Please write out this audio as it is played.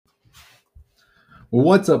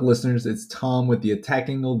What's up, listeners? It's Tom with the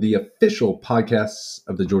Attacking Angle, the official podcast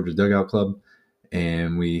of the Georgia Dugout Club.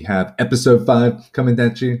 And we have episode 5 coming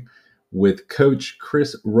at you with Coach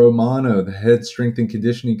Chris Romano, the head strength and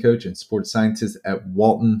conditioning coach and sports scientist at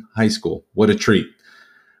Walton High School. What a treat.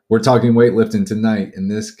 We're talking weightlifting tonight, and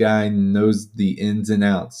this guy knows the ins and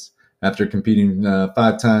outs. After competing 5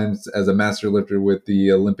 times as a master lifter with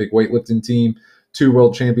the Olympic weightlifting team, 2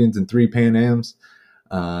 world champions, and 3 Pan Ams,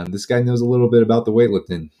 this guy knows a little bit about the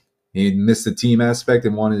weightlifting. He missed the team aspect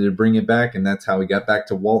and wanted to bring it back, and that's how he got back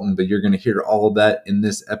to Walton. But you're going to hear all of that in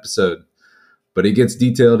this episode. But it gets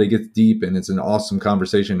detailed, it gets deep, and it's an awesome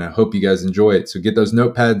conversation. I hope you guys enjoy it. So get those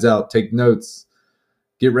notepads out, take notes.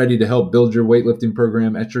 Get ready to help build your weightlifting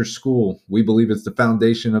program at your school. We believe it's the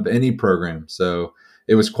foundation of any program. So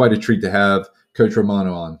it was quite a treat to have Coach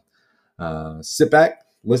Romano on. Sit back,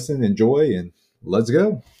 listen, enjoy, and let's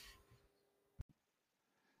go.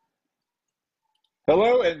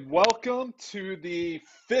 Hello and welcome to the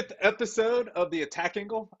 5th episode of the Attack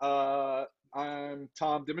Angle. I'm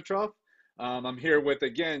Tom Dimitrov. I'm here with,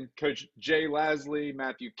 again, Coach Jay Lasley,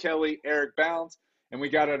 Matthew Kelly, Eric Bounds, and we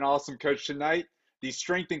got an awesome coach tonight, the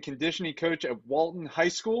strength and conditioning coach at Walton High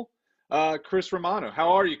School, Chris Romano.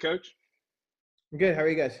 How are you, Coach? Good. How are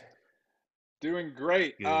you guys? Doing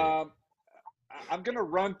great. I'm going to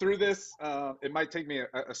run through this. It might take me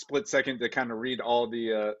a split second to kind of read all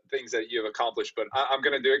the things that you have accomplished, but I'm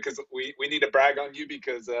going to do it because we need to brag on you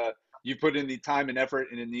because you put in the time and effort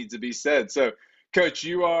and it needs to be said. So, Coach,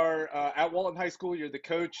 you are at Walton High School. You're the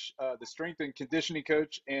coach, the strength and conditioning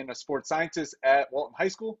coach, and a sports scientist at Walton High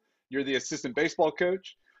School. You're the assistant baseball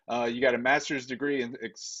coach. You got a master's degree in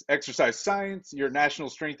exercise science. You're national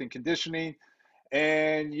strength and conditioning.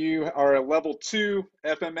 And you are a level 2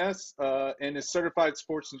 FMS and a certified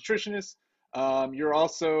sports nutritionist. You're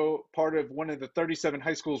also part of one of the 37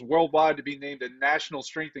 high schools worldwide to be named a National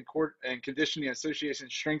Strength and Conditioning Association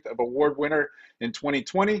Strength of Award winner in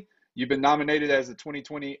 2020. You've been nominated as the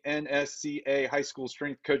 2020 NSCA High School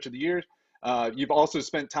Strength Coach of the Year. You've also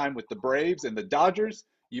spent time with the Braves and the Dodgers.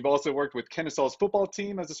 You've also worked with Kennesaw's football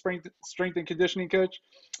team as a strength and conditioning coach.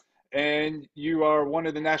 And you are one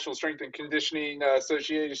of the National Strength and Conditioning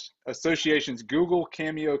Association's Google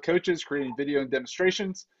Cameo coaches, creating video and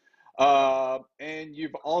demonstrations. And you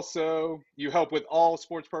help with all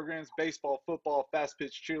sports programs, baseball, football, fast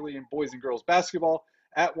pitch, cheerleading, boys and girls basketball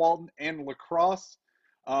at Walton, and lacrosse.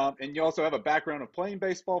 And you also have a background of playing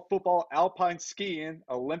baseball, football, alpine skiing,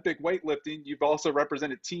 Olympic weightlifting. You've also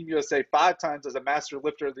represented Team USA 5 times as a master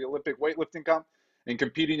lifter of the Olympic weightlifting comp, and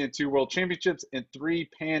competing in 2 world championships and 3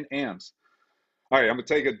 Pan Ams. All right, I'm going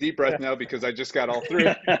to take a deep breath now because I just got all through.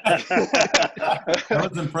 That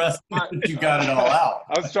was impressive. You got it all out.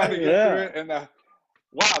 I was trying to get through it, and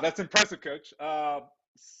wow, that's impressive, Coach. How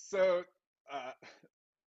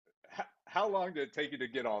long did it take you to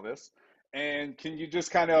get all this? And can you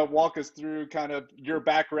just kind of walk us through kind of your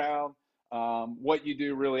background, what you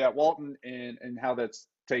do really at Walton, and how that's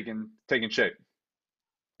taken shape?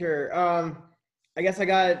 Sure. I guess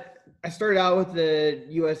I started out with the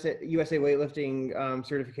USA weightlifting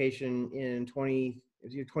certification in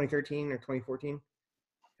 2013 or 2014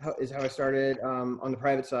 is how I started on the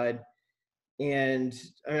private side. And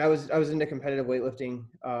I mean, I was into competitive weightlifting.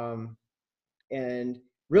 And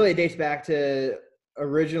really it dates back to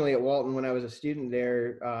originally at Walton when I was a student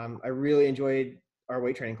there. I really enjoyed our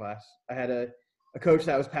weight training class. I had a coach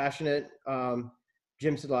that was passionate,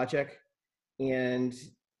 Jim Sidlacek, and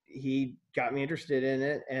he got me interested in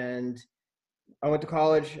it. And I went to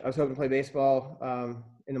college. I was hoping to play baseball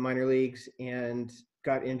in the minor leagues and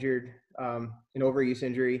got injured, an overuse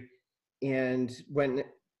injury, and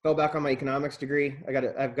fell back on my economics degree.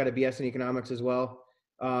 I've got a BS in economics as well.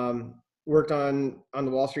 Worked on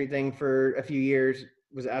the Wall Street thing for a few years,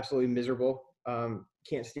 was absolutely miserable.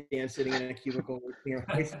 Can't stand sitting in a cubicle,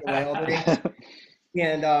 wasting away all day.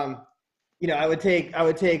 And I would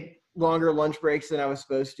take longer lunch breaks than I was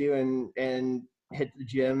supposed to, and hit the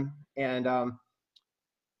gym. And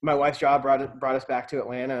my wife's job brought us back to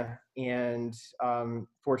Atlanta, and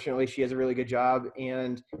fortunately, she has a really good job,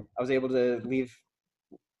 and I was able to leave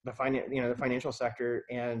the financial sector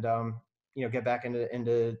and get back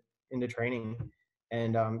into training,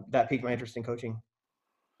 and that piqued my interest in coaching.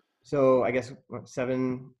 So I guess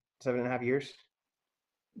 7.5 years.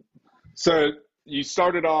 So you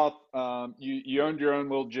started off, you owned your own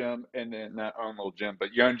little gym, and then not own little gym, but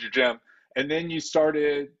you owned your gym, and then you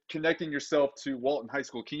started connecting yourself to Walton High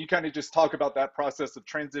School. Can you kind of just talk about that process of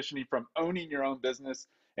transitioning from owning your own business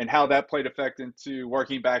and how that played effect into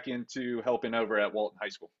working back into helping over at Walton High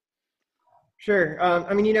School? Sure.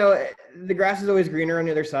 The grass is always greener on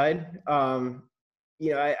the other side.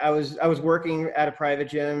 I was working at a private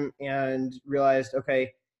gym and realized,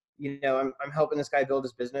 okay, I'm helping this guy build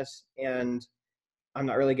his business and I'm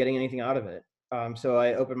not really getting anything out of it. So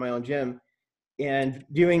I opened my own gym, and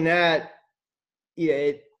doing that,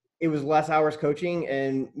 it was less hours coaching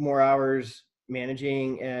and more hours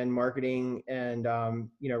managing and marketing and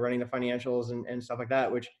running the financials and stuff like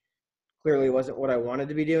that, which clearly wasn't what I wanted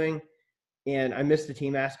to be doing. And I missed the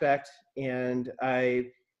team aspect. And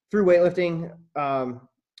through weightlifting,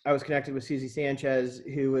 I was connected with Susie Sanchez,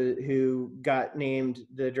 who got named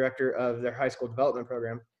the director of their high school development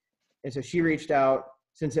program. And so she reached out,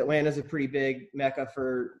 since Atlanta's a pretty big mecca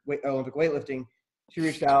for Olympic weightlifting. She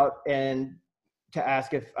reached out and to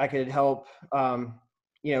ask if I could help,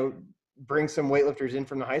 bring some weightlifters in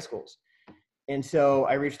from the high schools. And so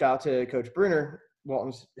I reached out to Coach Bruner,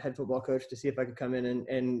 Walton's head football coach, to see if I could come in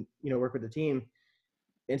and work with the team.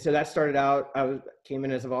 And so that started out, came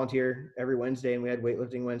in as a volunteer every Wednesday, and we had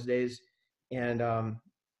weightlifting Wednesdays, and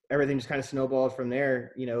everything just kind of snowballed from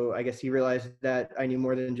there. I guess he realized that I knew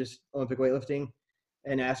more than just Olympic weightlifting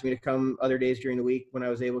and asked me to come other days during the week when I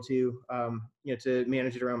was able to, to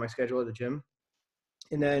manage it around my schedule at the gym.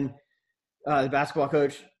 And then the basketball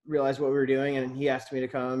coach realized what we were doing, and he asked me to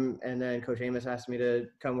come. And then Coach Amos asked me to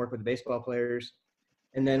come work with the baseball players.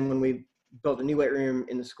 And then when we built a new weight room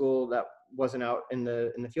in the school that wasn't out in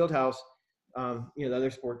the field house, the other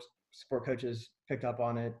sport coaches picked up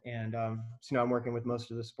on it. And so now I'm working with most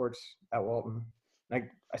of the sports at Walton. I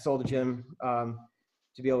sold the gym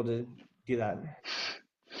to be able to do that.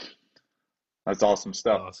 That's awesome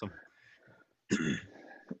stuff. Awesome.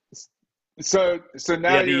 So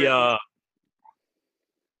now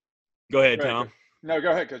go ahead, Tom. No,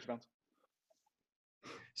 go ahead, Coach Bones.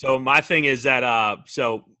 So my thing is that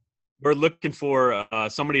so we're looking for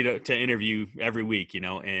somebody to interview every week, and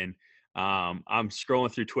I'm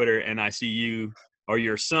scrolling through Twitter and I see you or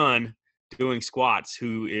your son doing squats,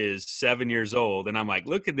 who is 7 years old, and I'm like,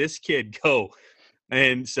 look at this kid go.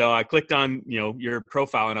 And so I clicked on your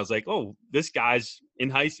profile and I was like, oh, this guy's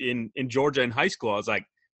in Georgia in high school. I was like,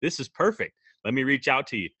 this is perfect. Let me reach out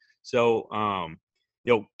to you. So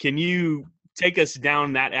can you take us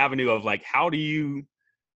down that avenue of like, how do you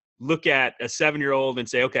look at a 7-year-old and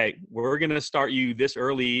say, okay, we're going to start you this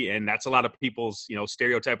early? And that's a lot of people's,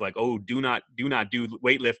 stereotype, like, oh, do not do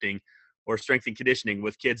weightlifting or strength and conditioning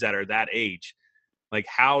with kids that are that age. Like,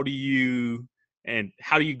 how do you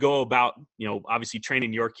go about, obviously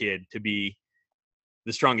training your kid to be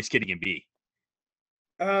the strongest kid he can be?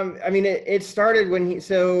 It started when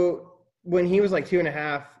he was like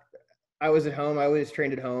 2.5, I was at home. I always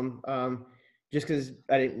trained at home, just because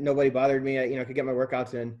nobody bothered me. I could get my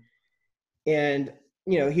workouts in. And,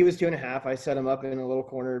 he was 2.5. I set him up in a little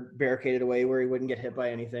corner, barricaded away where he wouldn't get hit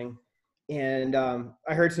by anything. And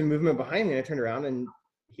I heard some movement behind me, and I turned around, and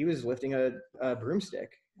he was lifting a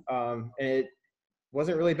broomstick. And it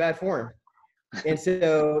wasn't really bad form. And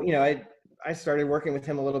so, I started working with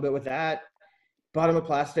him a little bit with that. Bought him a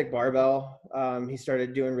plastic barbell. He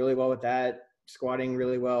started doing really well with that, squatting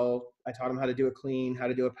really well. I taught him how to do a clean, how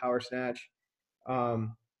to do a power snatch.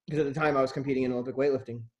 Because at the time I was competing in Olympic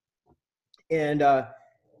weightlifting. And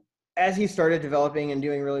as he started developing and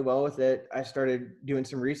doing really well with it, I started doing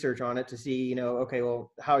some research on it to see, okay,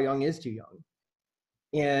 well, how young is too young?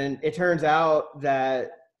 And it turns out that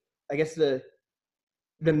I guess the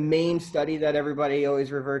main study that everybody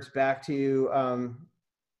always reverts back to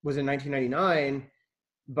was in 1999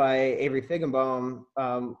 by Avery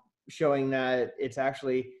Figgenbaum, showing that it's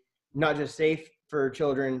actually not just safe for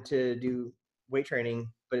children to do weight training,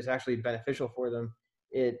 but it's actually beneficial for them.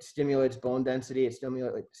 It stimulates bone density. It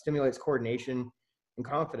stimulates coordination and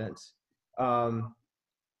confidence. And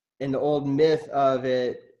the old myth of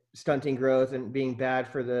it stunting growth and being bad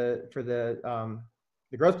for the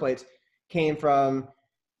growth plates came from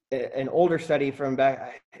an older study from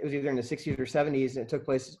back. It was either in the 60s or 70s, and it took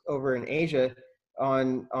place over in Asia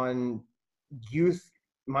on youth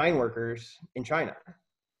mine workers in China.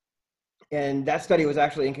 And that study was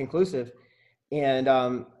actually inconclusive.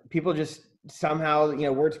 And people just somehow,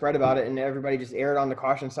 word spread about it, and everybody just erred on the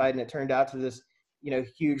caution side. And it turned out to this,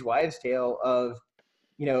 huge wives' tale of,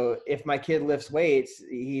 if my kid lifts weights,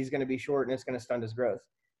 he's going to be short and it's going to stunt his growth,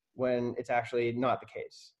 when it's actually not the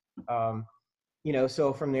case.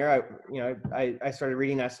 So from there, I started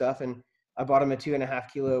reading that stuff, and I bought him a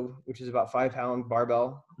 2.5 kilo, which is about 5 pound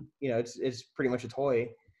barbell. It's pretty much a toy.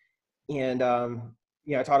 And,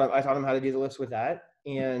 I taught him how to do the lifts with that.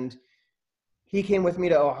 And he came with me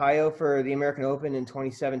to Ohio for the American Open in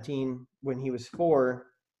 2017 when he was 4.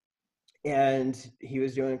 And he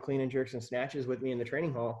was doing clean and jerks and snatches with me in the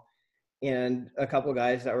training hall. and a couple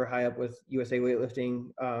guys that were high up with USA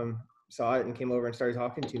Weightlifting saw it and came over and started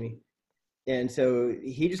talking to me. And so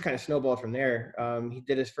he just kind of snowballed from there. He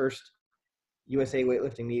did his first USA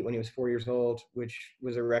Weightlifting meet when he was 4 years old, which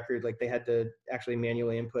was a record. Like, they had to actually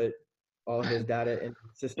manually input all of his data into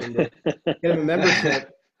the system to get him a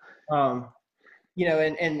membership. You know,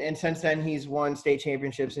 and since then he's won state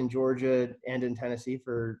championships in Georgia and in Tennessee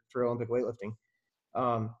for Olympic weightlifting.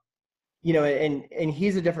 You know, and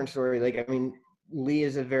he's a different story. Like, I mean, Lee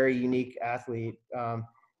is a very unique athlete.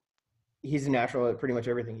 He's a natural at pretty much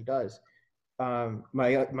everything he does. My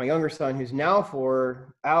younger son, who's now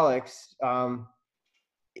 4, Alex,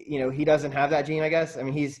 you know, he doesn't have that gene, I guess. I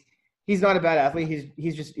mean, he's not a bad athlete.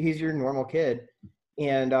 He's your normal kid.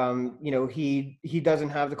 And, you know, he doesn't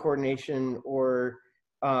have the coordination or,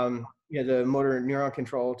 you know, the motor neuron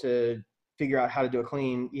control to figure out how to do a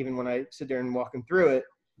clean, even when I sit there and walk him through it.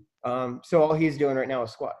 So all he's doing right now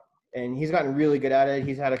is squat, and he's gotten really good at it.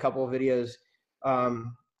 He's had a couple of videos,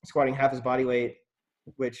 squatting half his body weight,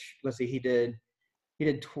 which, let's see, he did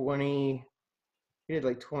like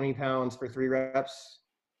 20 pounds for 3 reps.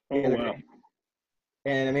 Oh, wow.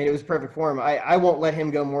 And I mean, it was perfect for him. I won't let him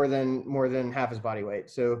go more than half his body weight.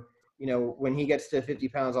 So, you know, when he gets to 50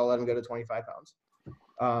 pounds, I'll let him go to 25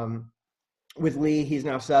 pounds. With Lee, he's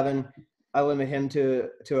now 7. I limit him to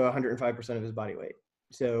 105% of his body weight.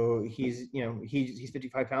 So he's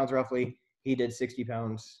 55 pounds roughly. He did 60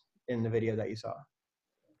 pounds in the video that you saw.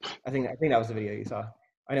 I think that was the video you saw.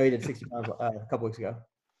 I know he did 60 pounds a couple weeks ago.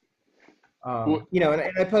 You know, and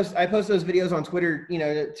I post those videos on Twitter, you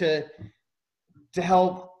know, to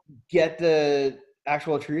help get the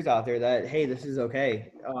actual truth out there that, hey, this is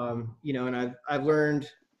okay. You know, and I've learned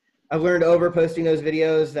over posting those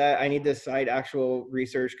videos that I need to cite actual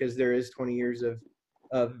research, because there is 20 years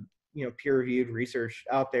of you know, peer-reviewed research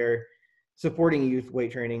out there supporting youth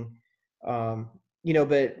weight training. You know,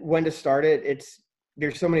 but when to start it,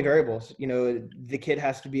 there's so many variables. You know, the kid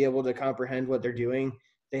has to be able to comprehend what they're doing.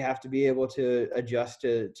 They have to be able to adjust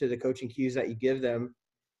to the coaching cues that you give them.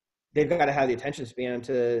 They've got to have the attention span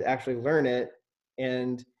to actually learn it.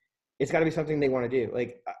 And it's got to be something they want to do.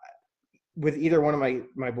 Like, with either one of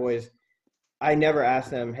my boys, I never ask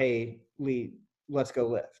them, hey, Lee, let's go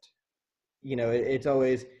lift. You know, it's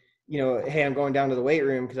always, you know, hey, I'm going down to the weight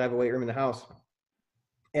room because I have a weight room in the house.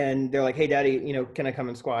 And they're like, hey, Daddy, you know, can I come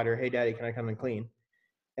and squat? Or, hey, Daddy, can I come and clean?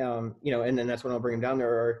 You know, and then that's when I'll bring them down there.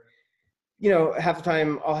 Or, you know, half the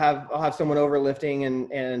time I'll have someone over lifting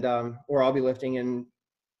and or I'll be lifting, and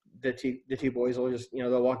the two boys will just, you know,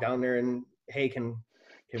 they'll walk down there and, hey, can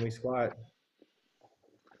we squat?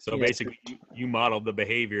 So basically you modeled the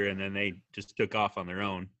behavior and then they just took off on their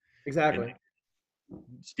own. Exactly.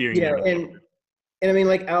 Steering them. And I mean,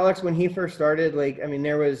 like, Alex, when he first started, like, I mean,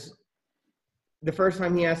 there was the first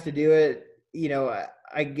time he asked to do it, you know,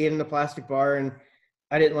 I gave him the plastic bar and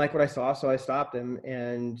I didn't like what I saw, so I stopped him,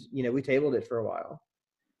 and, you know, we tabled it for a while.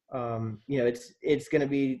 You know, it's going to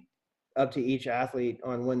be up to each athlete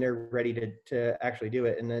on when they're ready to actually do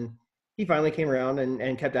it. And then he finally came around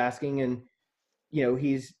and kept asking, and, you know,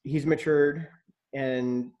 he's matured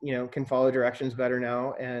and, you know, can follow directions better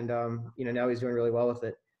now. And, you know, now he's doing really well with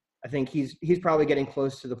it. I think he's probably getting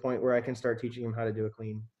close to the point where I can start teaching him how to do a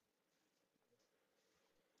clean.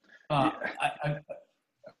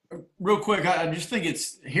 Real quick, I just think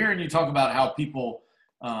it's hearing you talk about how people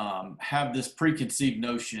have this preconceived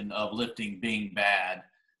notion of lifting being bad.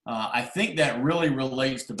 I think that really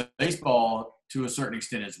relates to baseball to a certain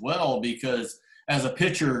extent as well, because as a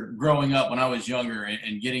pitcher growing up when I was younger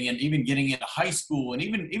and getting into high school and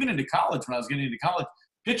even into college, when I was getting into college,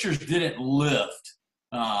 pitchers didn't lift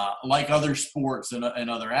like other sports and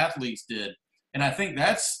other athletes did. And I think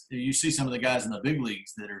you see some of the guys in the big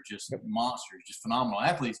leagues that are just monsters, just phenomenal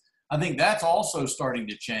athletes. I think that's also starting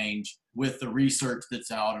to change with the research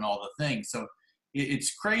that's out and all the things. So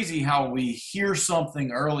it's crazy how we hear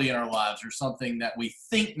something early in our lives or something that we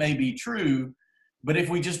think may be true, but if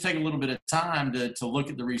we just take a little bit of time to look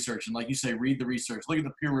at the research and, like you say, read the research, look at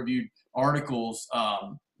the peer-reviewed articles,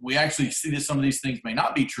 we actually see that some of these things may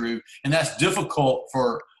not be true, and that's difficult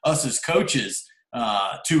for us as coaches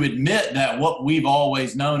to admit that what we've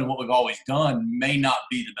always known and what we've always done may not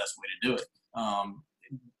be the best way to do it.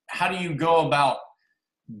 How do you go about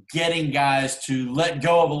getting guys to let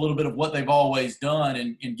go of a little bit of what they've always done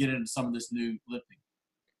and get into some of this new lifting?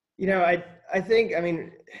 You know, I think, I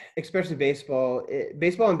mean, especially baseball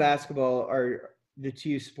and basketball are the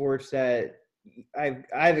two sports that I've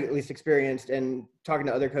at least experienced, and talking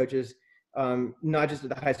to other coaches, not just at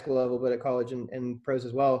the high school level, but at college and pros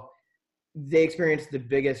as well, they experience the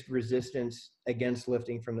biggest resistance against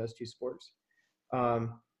lifting from those two sports.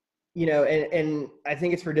 you know, and I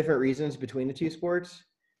think it's for different reasons between the two sports.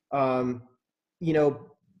 You know,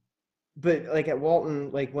 but like at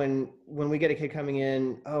Walton, like when we get a kid coming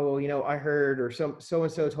in, oh, well, you know, I heard, or so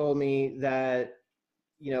and so told me that,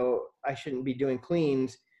 you know, I shouldn't be doing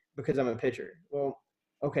cleans because I'm a pitcher. Well,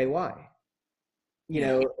 okay, why? You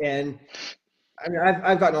know, and I mean,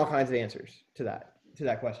 I've gotten all kinds of answers to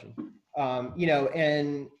that question. You know,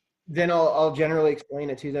 and then I'll generally explain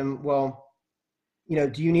it to them. Well, you know,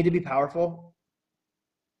 do you need to be powerful?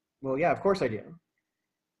 Well, yeah, of course I do.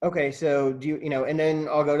 Okay, so do you, you know, and then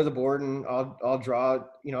I'll go to the board and I'll draw,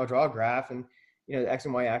 you know, I'll draw a graph and, you know, the X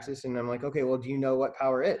and Y axis. And I'm like, okay, well, do you know what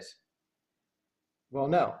power is? Well,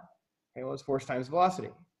 no. Okay, well, it's force times velocity.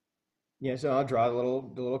 You know, so I'll draw the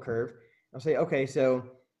little curve. I'll say, okay, so,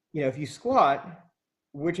 you know, if you squat,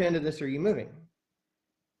 which end of this are you moving?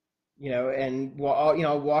 You know, and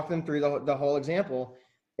I'll walk them through the whole example.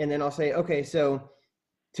 And then I'll say, okay, so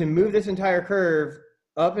to move this entire curve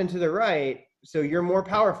up and to the right, so you're more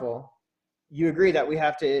powerful, you agree that we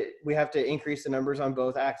have to increase the numbers on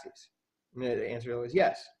both axes? And the answer was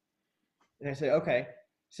yes. And I say, okay,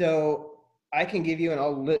 so I can give you, and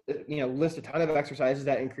I'll list a ton of exercises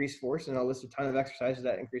that increase force, and I'll list a ton of exercises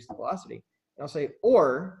that increase the velocity. And I'll say,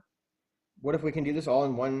 or what if we can do this all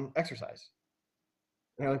in one exercise?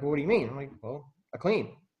 And they're like, well, what do you mean? I'm like, well, a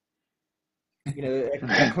clean. You know,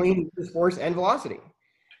 a clean is force and velocity.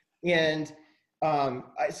 And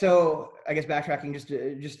so I guess backtracking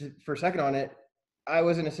just for a second on it, I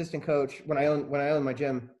was an assistant coach when I owned my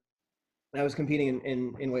gym, and I was competing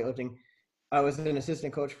in weightlifting. I was an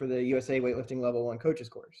assistant coach for the USA Weightlifting Level 1 coaches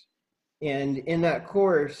course. And in that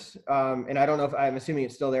course, and I don't know if, I'm assuming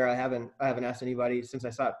it's still there. I haven't asked anybody since I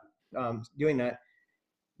stopped doing that.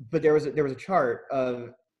 But there was a chart of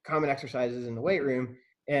common exercises in the weight room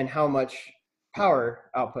and how much power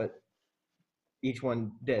output each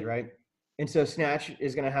one did, right? And so snatch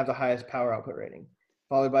is going to have the highest power output rating,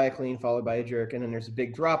 followed by a clean, followed by a jerk, and then there's a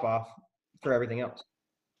big drop off for everything else.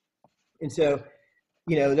 And so,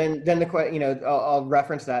 you know, then you know, I'll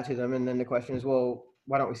reference that to them, and then the question is, well,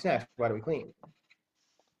 why don't we snatch? Why do we clean?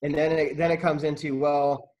 And then it comes into,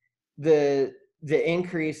 well, the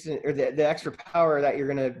increase or the extra power that you're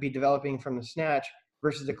going to be developing from the snatch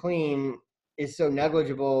versus the clean is so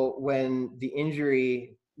negligible when the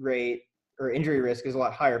injury rate or injury risk is a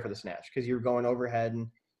lot higher for the snatch, because you're going overhead and,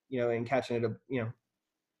 you know, and catching it, you know,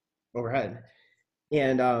 overhead.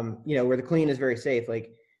 And, you know, where the clean is very safe.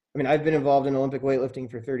 Like, I mean, I've been involved in Olympic weightlifting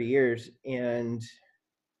for 30 years. And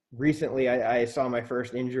recently I saw my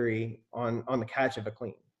first injury on the catch of a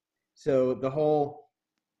clean. So the whole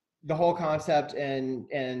concept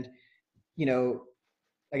and, you know,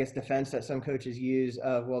 I guess defense that some coaches use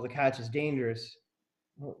of, well, the catch is dangerous.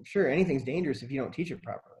 Well, sure, anything's dangerous if you don't teach it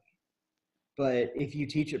properly. But if you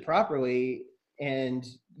teach it properly and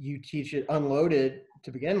you teach it unloaded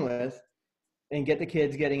to begin with and get the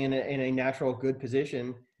kids getting in a natural good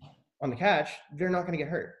position on the catch, they're not going to get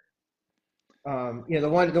hurt. You know,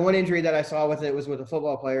 the one injury that I saw with it was with a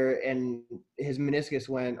football player, and his meniscus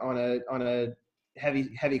went on a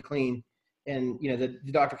heavy clean. And, you know,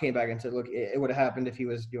 the doctor came back and said, look, it would have happened if he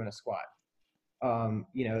was doing a squat.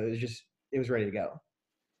 You know, it was ready to go.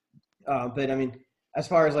 But I mean, as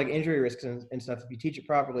far as like injury risks and stuff, if you teach it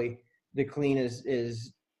properly, the clean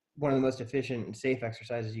is one of the most efficient and safe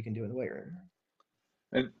exercises you can do in the weight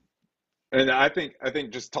room. And I think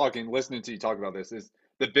just listening to you talk about this is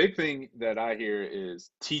the big thing that I hear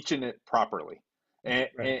is teaching it properly and,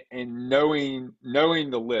 Right. and knowing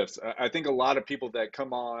the lifts. I think a lot of people that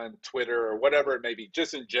come on Twitter or whatever it may be,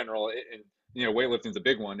 just in general, and you know, weightlifting is a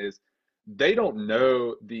big one, is they don't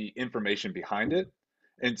know the information behind it.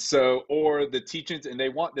 And so, or the teachings, and they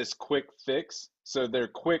want this quick fix. So they're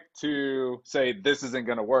quick to say this isn't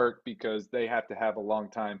going to work because they have to have a long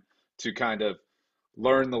time to kind of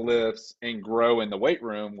learn the lifts and grow in the weight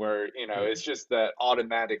room, where, you know, it's just that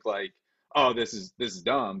automatic, like, oh, this is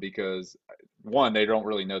dumb, because one, they don't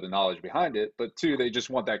really know the knowledge behind it, but two, they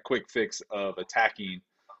just want that quick fix of attacking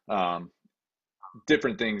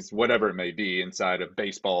different things, whatever it may be, inside of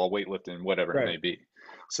baseball, weightlifting, whatever it may be.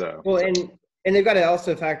 So, well, and they've got to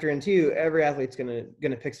also factor in too, every athlete's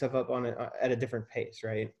gonna pick stuff up at a different pace,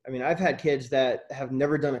 right? I mean, I've had kids that have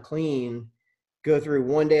never done a clean go through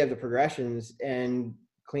one day of the progressions and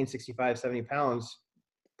clean 65, 70 pounds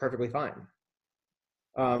perfectly fine.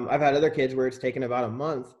 I've had other kids where it's taken about a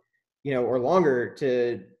month, you know, or longer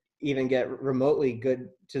to even get remotely good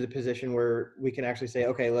to the position where we can actually say,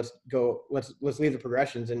 okay, let's leave the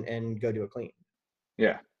progressions and go do a clean.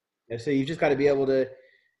 Yeah. So you've just got to be able to,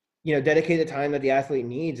 you know, dedicate the time that the athlete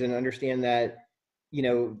needs and understand that, you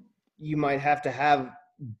know, you might have to have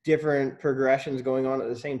different progressions going on at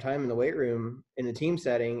the same time in the weight room in the team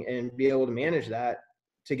setting, and be able to manage that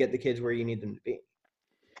to get the kids where you need them to be.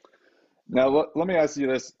 Now, let me ask you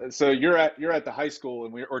this. So you're at the high school,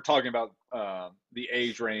 and we're talking about the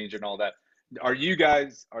age range and all that. Are you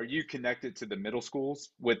connected to the middle schools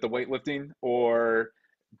with the weightlifting, or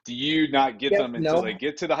do you not get them until they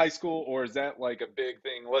get to the high school, or is that like a big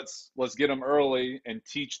thing? Let's get them early and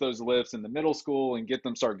teach those lifts in the middle school and get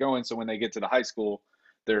them start going, so when they get to the high school,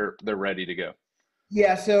 they're ready to go.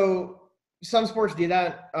 Yeah, so some sports do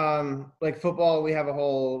that. Like football, we have a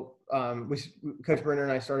whole Coach Brenner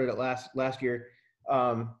and I started it last year.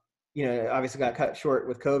 Obviously got cut short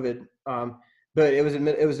with COVID, but it was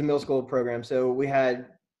a middle school program. So we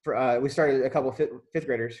started a couple of fifth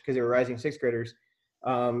graders because they were rising sixth graders.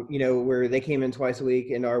 Where they came in twice a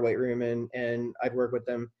week into our weight room, and I'd work with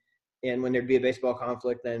them. And when there'd be a baseball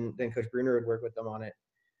conflict, then Coach Bruner would work with them on it.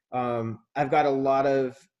 I've got a lot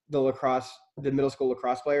of the middle school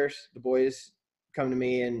lacrosse players. The boys come to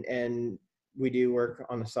me, and we do work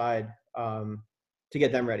on the side to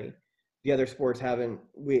get them ready. The other sports haven't.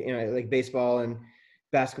 Like baseball and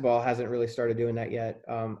basketball hasn't really started doing that yet.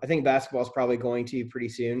 I think basketball is probably going to pretty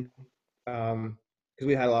soon. Because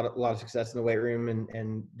we had a lot of success in the weight room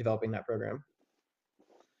and developing that program.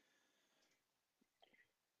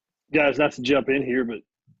 Guys, not to jump in here, but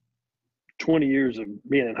 20 years of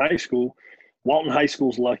being in high school, Walton High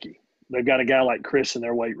School's lucky. They've got a guy like Chris in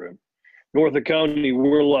their weight room. North of Coney,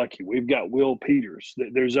 we're lucky. We've got Will Peters.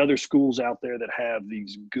 There's other schools out there that have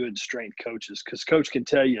these good strength coaches, because Coach can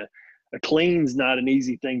tell you a clean's not an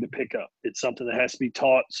easy thing to pick up. It's something that has to be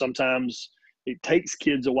taught. Sometimes it takes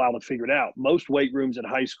kids a while to figure it out. Most weight rooms in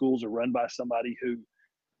high schools are run by somebody who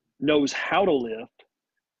knows how to lift,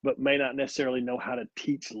 but may not necessarily know how to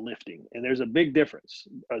teach lifting. And there's a big difference.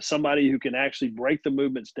 Somebody who can actually break the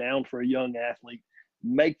movements down for a young athlete,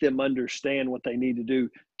 make them understand what they need to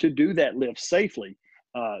do that lift safely.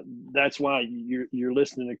 That's why you're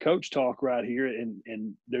listening to Coach talk right here.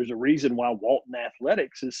 And there's a reason why Walton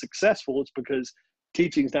Athletics is successful. It's because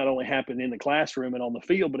teaching's not only happening in the classroom and on the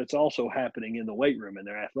field, but it's also happening in the weight room in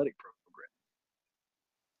their athletic program.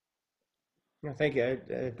 Yeah, thank you. I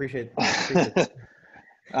appreciate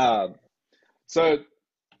it.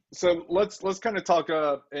 So let's kind of talk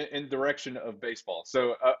in direction of baseball.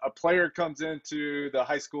 So a player comes into the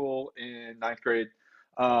high school in ninth grade.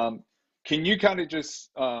 Can you kind of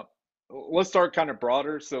just let's start kind of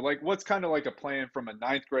broader. So like, what's kind of like a plan from a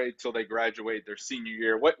ninth grade till they graduate their senior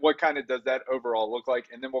year? What kind of does that overall look like?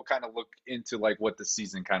 And then we'll kind of look into like what the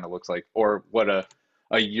season kind of looks like, or what a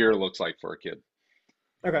year looks like for a kid.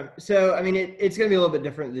 Okay. So, I mean, it's going to be a little bit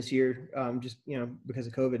different this year, just, because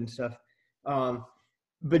of COVID and stuff.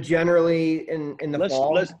 But generally in the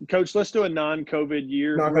fall. Coach, let's do a non-COVID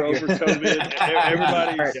year. We're over COVID.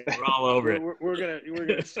 Everybody's we're all over it. We're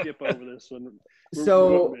gonna skip over this one.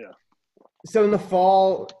 So in the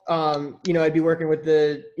fall, I'd be working with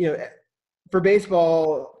for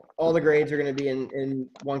baseball, all the grades are going to be in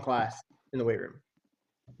one class in the weight room.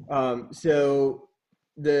 So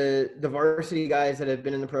the varsity guys that have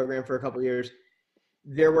been in the program for a couple of years,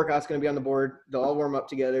 their workout's going to be on the board. They'll all warm up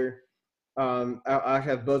together. I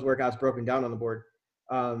have both workouts broken down on the board.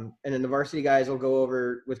 And then the varsity guys will go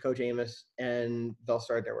over with Coach Amos, and they'll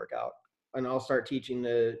start their workout. And I'll start teaching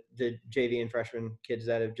the JV and freshman kids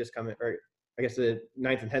that have just come in, or I guess the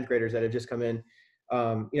 9th and 10th graders that have just come in,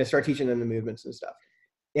 start teaching them the movements and stuff.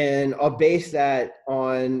 And I'll base that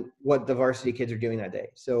on what the varsity kids are doing that day.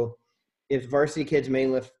 So if varsity kids'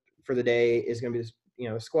 main lift for the day is going to be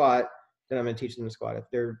a squat, then I'm going to teach them the squat.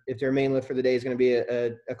 If their main lift for the day is going to be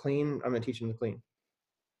a clean, I'm going to teach them the clean.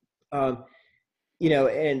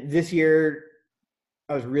 And this year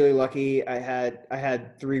I was really lucky. I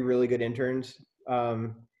had 3 really good interns,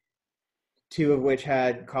 2 of which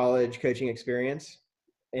had college coaching experience.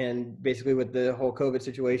 And basically with the whole COVID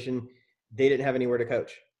situation, they didn't have anywhere to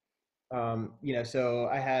coach. So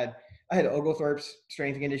I had Oglethorpe's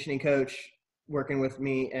strength and conditioning coach working with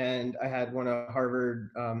me, and I had one of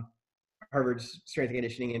Harvard's strength and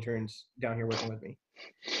conditioning interns down here working with me.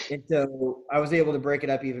 And so I was able to break it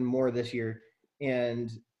up even more this year.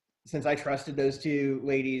 And since I trusted those 2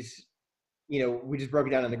 ladies, we just broke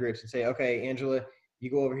it down in the groups and say, okay, Angela, you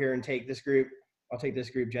go over here and take this group. I'll take this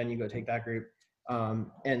group. Jen, you go take that group.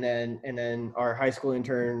 And then our high school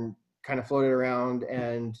intern kind of floated around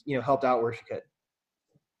and, helped out where she could.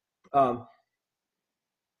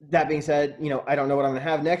 That being said, I don't know what I'm going to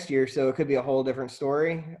have next year, so it could be a whole different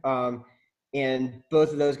story. And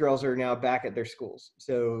both of those girls are now back at their schools.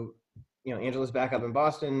 So, Angela's back up in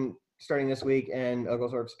Boston starting this week, and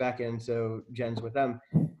Oglethorpe's back in, so Jen's with them.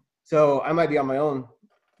 So I might be on my own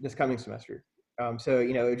this coming semester. So,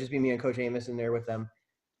 it would just be me and Coach Amos in there with them.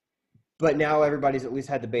 But now everybody's at least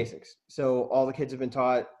had the basics. So all the kids have been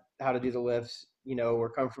taught how to do the lifts. We're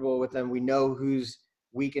comfortable with them. We know who's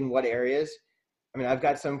weak in what areas. I mean, I've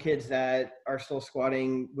got some kids that are still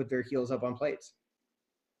squatting with their heels up on plates.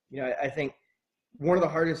 I think one of the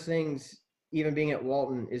hardest things, even being at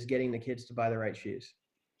Walton, is getting the kids to buy the right shoes.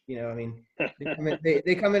 I mean,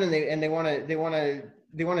 they come in and they want to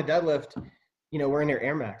deadlift, wearing their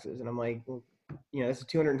Air Maxes, and I'm like, well, it's a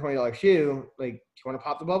 $220 shoe. Like, do you want to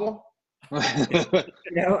pop the bubble?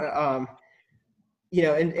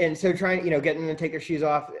 And so trying, getting them to take their shoes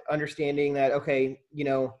off, understanding that, okay,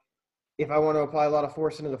 if I want to apply a lot of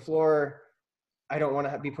force into the floor, I don't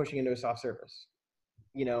want to be pushing into a soft surface,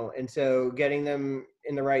 and so getting them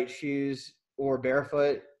in the right shoes or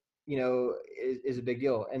barefoot, is a big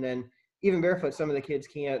deal. And then even barefoot, some of the kids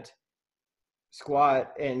can't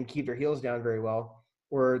squat and keep their heels down very well,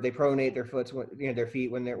 or they pronate their their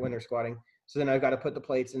feet when they're squatting. So then I've got to put the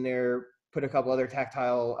plates in there, put a couple other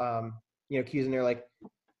tactile, cues in there. Like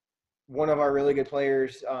one of our really good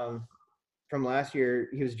players from last year,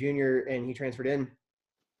 he was junior and he transferred in.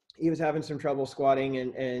 He was having some trouble squatting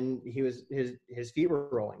and his feet were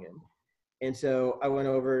rolling in. And so I went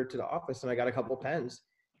over to the office and I got a couple pens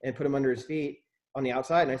and put them under his feet on the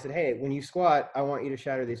outside. And I said, hey, when you squat, I want you to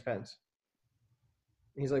shatter these pens.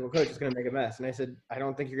 And he's like, well, coach, it's going to make a mess. And I said, I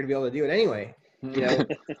don't think you're going to be able to do it anyway.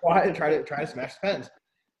 Squat and try to smash the pens.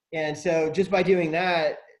 And so just by doing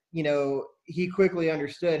that, he quickly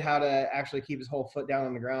understood how to actually keep his whole foot down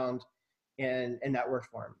on the ground, and that worked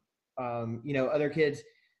for him. Other kids,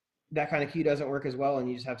 that kind of cue doesn't work as well, and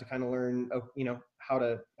you just have to kind of learn, how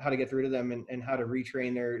to get through to them and how to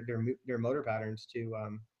retrain their motor patterns to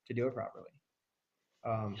do it properly.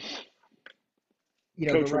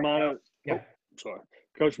 Coach Romano, yeah.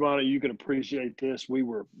 Coach Romano, you can appreciate this.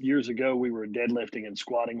 Years ago, we were deadlifting and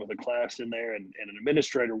squatting with a class in there, and an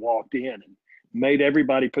administrator walked in and made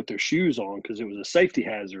everybody put their shoes on because it was a safety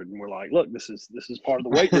hazard. And we're like, look, this is part of the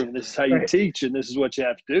weight room. This is how you teach, and this is what you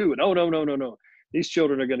have to do. And oh, no. These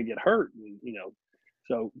children are going to get hurt. And,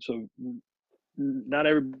 so not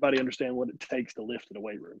everybody understand what it takes to lift in a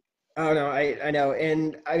weight room. Oh no, I know.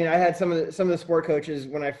 And I mean, I had some of the sport coaches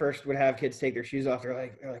when I first would have kids take their shoes off. They're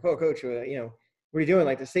like, oh, coach, what are you doing?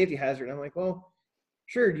 Like the safety hazard. And I'm like, well,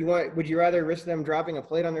 sure. Would you rather risk them dropping a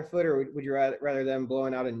plate on their foot, or would you rather them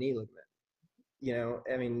blowing out a knee ligament?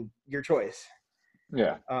 I mean, your choice.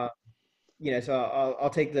 Yeah. So I'll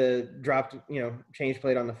take the dropped, change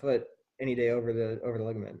plate on the foot any day over the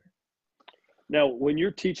ligament. Now, when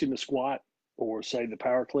you're teaching the squat or say the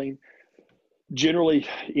power clean, generally,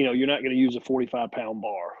 you're not going to use a 45-pound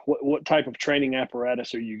bar. What type of training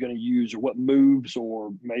apparatus are you going to use, or what moves,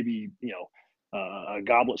 or maybe, a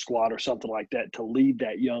goblet squat or something like that to lead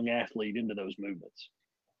that young athlete into those movements?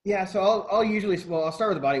 Yeah. So I'll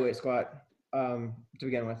start with the bodyweight squat to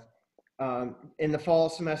begin with. In the fall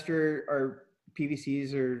semester, our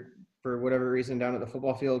PVCs are, for whatever reason, down at the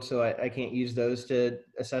football field, so I can't use those to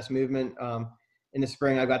assess movement. In the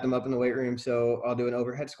spring, I've got them up in the weight room, so I'll do an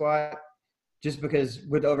overhead squat, just because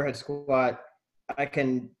with overhead squat, I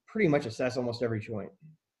can pretty much assess almost every joint.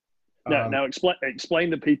 Now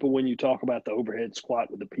explain to people when you talk about the overhead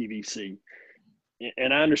squat with the PVC.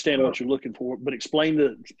 And I understand what you're looking for, but explain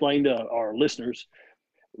to our listeners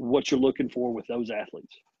what you're looking for with those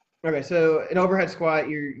athletes. Okay, so an overhead squat,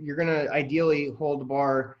 you're going to ideally hold the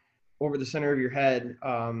bar over the center of your head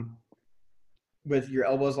with your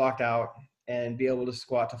elbows locked out and be able to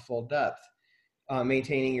squat to full depth,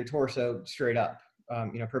 maintaining your torso straight up,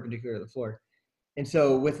 perpendicular to the floor. And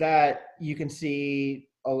so with that, you can see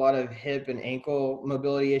a lot of hip and ankle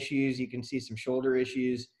mobility issues. You can see some shoulder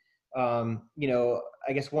issues. I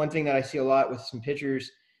guess one thing that I see a lot with some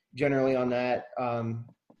pitchers generally on that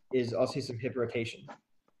is I'll see some hip rotation.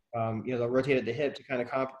 They'll rotate at the hip to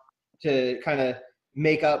kind of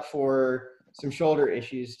make up for some shoulder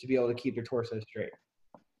issues to be able to keep their torso straight.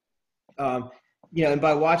 And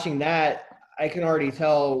by watching that, I can already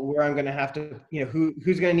tell where I'm going to have to,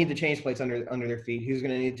 who's going to need the change plates under their feet, who's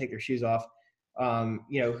going to need to take their shoes off,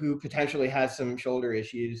 who potentially has some shoulder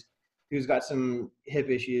issues, who's got some hip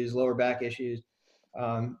issues, lower back issues.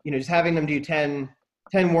 Just having them do 10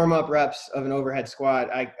 warm-up reps of an overhead squat,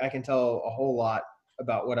 I can tell a whole lot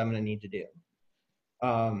about what I'm going to need to do.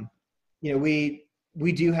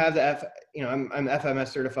 We do have I'm FMS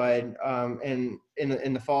certified, and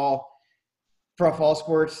in the fall, for our fall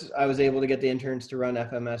sports, I was able to get the interns to run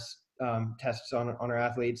FMS tests on our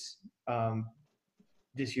athletes.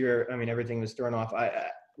 This year, I mean, everything was thrown off.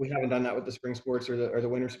 We haven't done that with the spring sports or the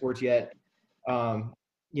winter sports yet.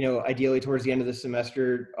 ideally towards the end of the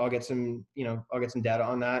semester, I'll get some data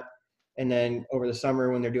on that. And then over the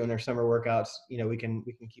summer when they're doing their summer workouts, we can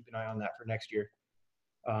keep an eye on that for next year.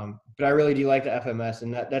 But I really do like the FMS,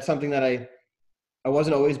 and that's something that I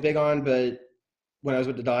wasn't always big on, but when I was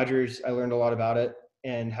with the Dodgers, I learned a lot about it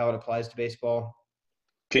and how it applies to baseball.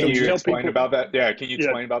 Can you explain about that? Yeah, can you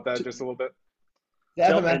explain about that just a little bit?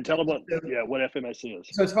 Tell them what FMS is.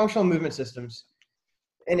 So it's functional movement systems.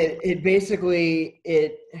 And it basically,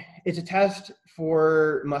 it's a test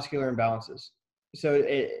for muscular imbalances. So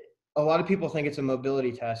a lot of people think it's a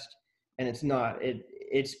mobility test, and it's not.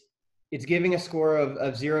 It's giving a score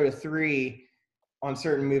of 0 to 3 on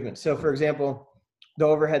certain movements. So for example, the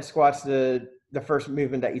overhead squat's the first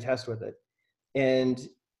movement that you test with it. And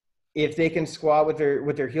if they can squat with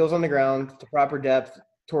their heels on the ground to proper depth,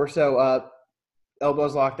 torso up,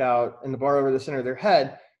 elbows locked out, and the bar over the center of their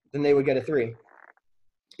head, then they would get a 3.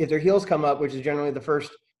 If their heels come up, which is generally the first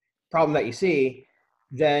problem that you see,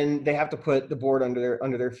 then they have to put the board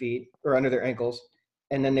under their feet or under their ankles,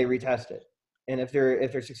 and then they retest it. And if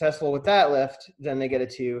they're successful with that lift, then they get a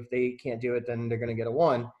 2. If they can't do it, then they're going to get a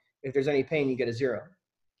 1. If there's any pain, you get a 0.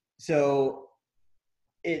 So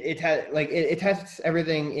it tests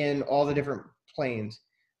everything in all the different planes.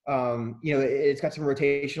 It's got some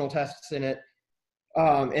rotational tests in it,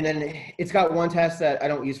 and then it's got one test that I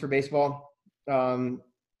don't use for baseball. And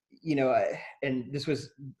this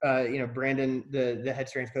was, Brandon, the head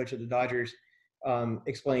strength coach of the Dodgers,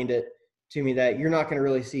 explained it to me that you're not going to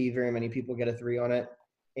really see very many people get a 3 on it.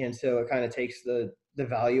 And so it kind of takes the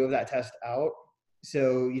value of that test out.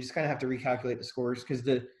 So you just kind of have to recalculate the scores, because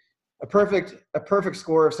a perfect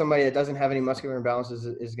score of somebody that doesn't have any muscular imbalances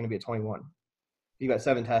is going to be a 21. You've got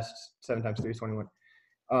 7 tests, 7 times 3 is 21.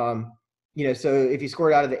 So if you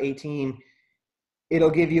score it out of the 18, it'll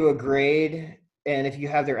give you a grade. And if you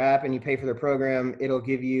have their app and you pay for their program, it'll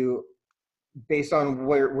give you, based on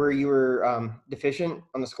where you were deficient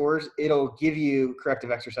on the scores, it'll give you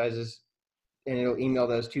corrective exercises, and it'll email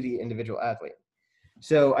those to the individual athlete.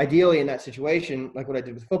 So ideally in that situation, like what I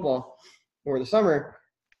did with football over the summer,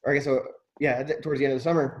 or I guess, towards the end of the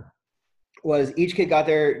summer, was each kid got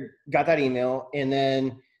that email, and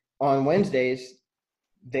then on Wednesdays,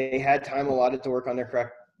 they had time allotted to work on their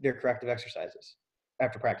corrective exercises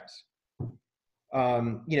after practice.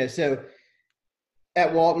 So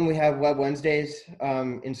at Walton, we have Web Wednesdays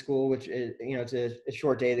in school, which is, it's a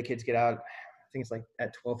short day. The kids get out, I think it's like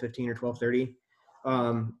at 12:15 or 12:30.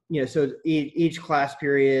 So each class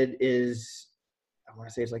period is, I want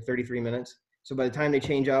to say it's like 33 minutes. So by the time they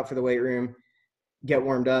change out for the weight room, get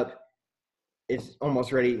warmed up, it's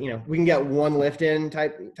almost ready. We can get one lift in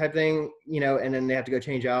type thing, and then they have to go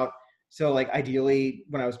change out. So like ideally,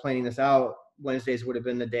 when I was planning this out, Wednesdays would have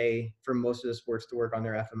been the day for most of the sports to work on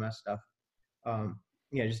their FMS stuff.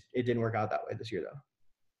 Just it didn't work out that way this year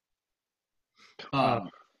though.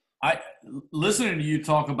 Listening to you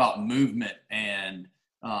talk about movement and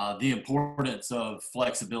the importance of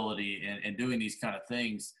flexibility and doing these kind of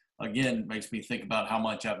things, again, makes me think about how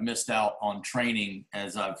much I've missed out on training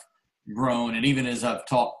as I've grown, and even as I've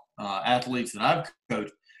taught athletes that I've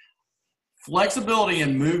coached. Flexibility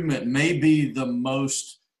and movement may be the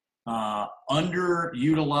most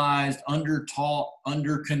underutilized, undertaught,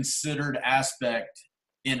 underconsidered aspect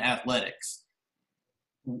in athletics.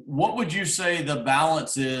 What would you say the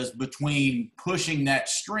balance is between pushing that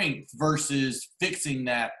strength versus fixing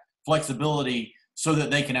that flexibility so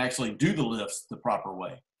that they can actually do the lifts the proper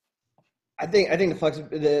way? I think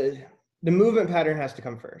the movement pattern has to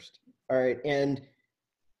come first. All right. And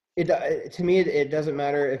to me, it doesn't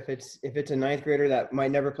matter if it's a ninth grader that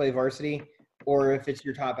might never play varsity, or if it's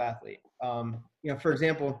your top athlete. For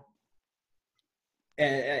example,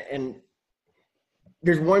 and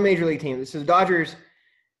there's one major league team. So the Dodgers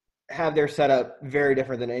have their setup very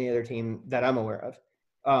different than any other team that I'm aware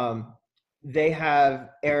of. They have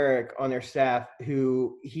Eric on their staff,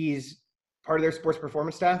 who he's part of their sports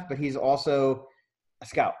performance staff, but he's also a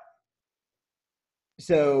scout.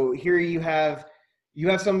 So here you have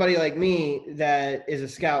somebody like me that is a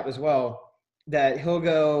scout as well, that he'll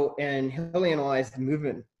go and he'll analyze the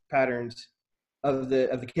movement patterns of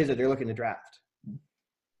the kids that they're looking to draft.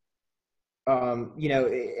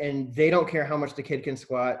 And they don't care how much the kid can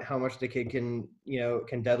squat, how much the kid can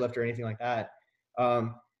deadlift or anything like that.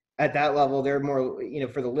 At that level, they're more,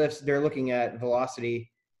 for the lifts, they're looking at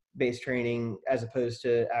velocity-based training as opposed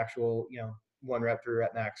to actual, 1 rep, 3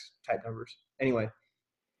 rep max type numbers. Anyway,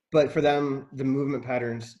 but for them, the movement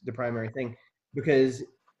pattern's the primary thing, because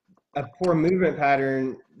a poor movement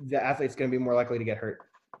pattern, the athlete's going to be more likely to get hurt.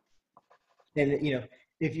 And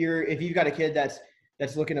if you've got a kid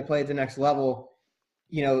that's looking to play at the next level,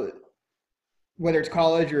 you know, whether it's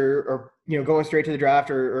college or going straight to the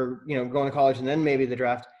draft or going to college and then maybe the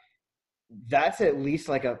draft, that's at least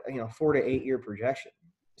like a 4 to 8 year projection.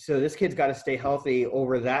 So this kid's got to stay healthy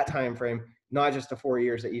over that time frame, not just the 4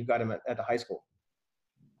 years that you've got him at the high school.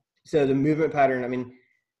 So the movement pattern, I mean,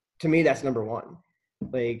 to me, that's number one.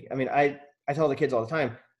 Like, I mean, I tell the kids all the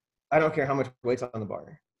time, I don't care how much weight's on the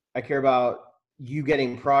bar. I care about you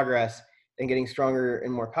getting progress and getting stronger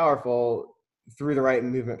and more powerful through the right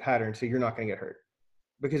movement pattern, so you're not going to get hurt.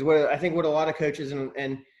 Because what a lot of coaches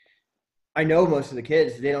and I know most of the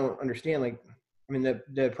kids, they don't understand. Like, I mean,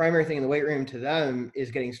 the primary thing in the weight room to them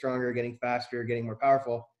is getting stronger, getting faster, getting more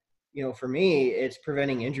powerful. For me, it's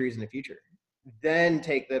preventing injuries in the future. Then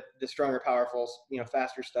take the stronger, powerful,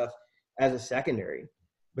 faster stuff as a secondary.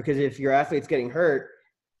 Because if your athlete's getting hurt,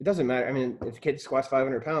 it doesn't matter. I mean, if a kid squats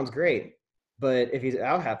 500 pounds, great. But if he's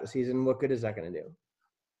out half the season, what good is that going to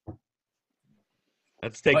do?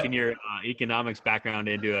 That's taking your economics background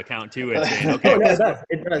into account too. And saying, okay, it does.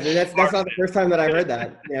 It does. And that's not the first time that I heard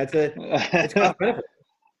that. It's cost benefit.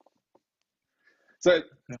 So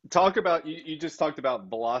talk about, you just talked about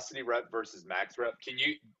velocity rep versus max rep.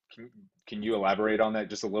 Can you elaborate on that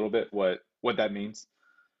just a little bit? What that means?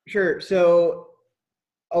 Sure. So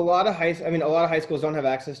a lot of high schools don't have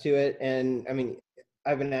access to it. And I mean,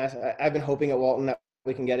 I've been hoping at Walton that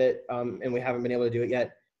we can get it. And we haven't been able to do it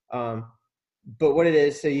yet. But what it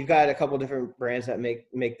is, so you've got a couple different brands that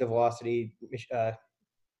make the velocity, I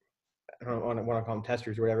don't want to call them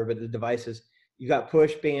testers or whatever, but the devices. You've got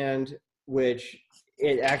push band, which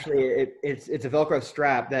it's a Velcro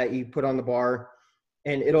strap that you put on the bar,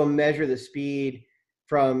 and it'll measure the speed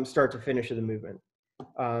from start to finish of the movement.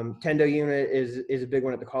 Tendo unit is a big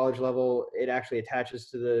one at the college level. It actually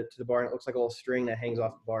attaches to the bar, and it looks like a little string that hangs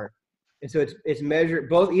off the bar. And so it's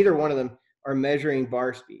measured. Either one of them are measuring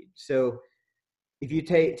bar speed. So if you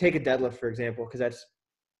take a deadlift, for example, because that's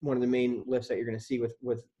one of the main lifts that you're going to see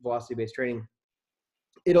with velocity-based training,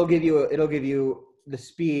 it'll give you the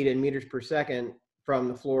speed in meters per second from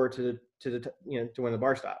the floor to when the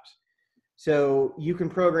bar stops. So you can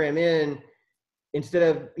program in,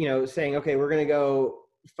 instead of saying, okay, we're going to go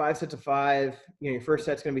 5 sets of 5. Your first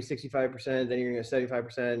set's going to be 65%, then you're going to go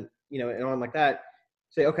 75%, and on like that.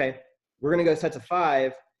 Say, okay, we're going to go sets of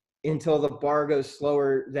 5 until the bar goes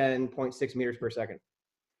slower than 0.6 meters per second.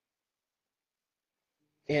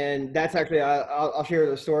 And that's actually, I'll share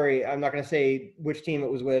the story. I'm not going to say which team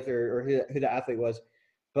it was with or who the athlete was,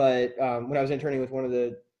 but when I was interning with one of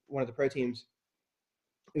the pro teams,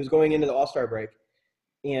 it was going into the All-Star break,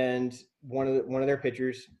 and one of their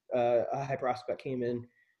pitchers, a high prospect, came in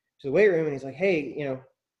to the weight room, and he's like, hey,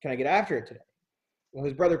 can I get after it today? Well,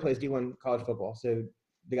 his brother plays D1 college football, so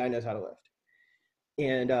the guy knows how to lift.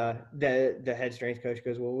 And the head strength coach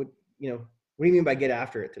goes, well, what do you mean by get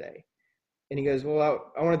after it today? And he goes,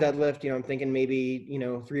 well, I want a deadlift. I'm thinking maybe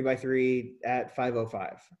 3x3 at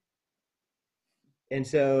 505. And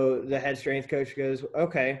so the head strength coach goes,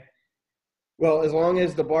 okay, well, as long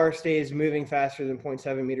as the bar stays moving faster than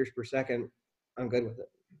 0.7 meters per second, I'm good with it.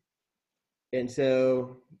 And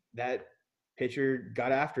so that pitcher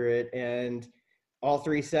got after it, and all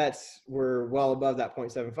 3 sets were well above that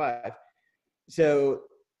 0.75. So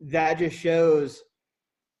that just shows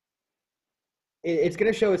you're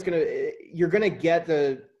going to get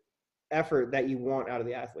the effort that you want out of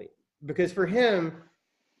the athlete, because for him,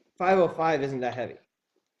 505 isn't that heavy.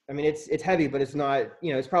 I mean, it's heavy, but it's not,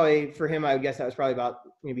 it's probably, for him, I would guess that was probably about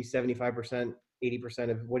maybe 75%, 80%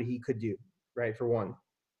 of what he could do, right, for one.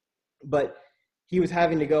 But he was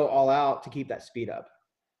having to go all out to keep that speed up.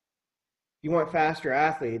 If you want faster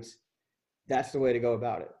athletes, that's the way to go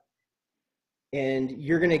about it. And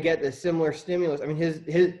you're going to get the similar stimulus. I mean,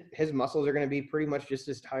 his muscles are going to be pretty much just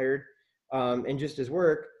as tired and just as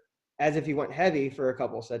work as if he went heavy for a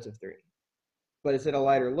couple sets of 3. But it's at a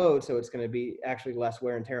lighter load, so it's going to be actually less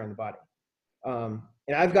wear and tear on the body.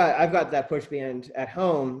 And I've got that push band at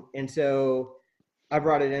home, and so I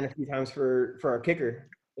brought it in a few times for our kicker.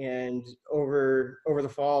 And over the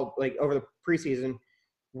fall, like over the preseason,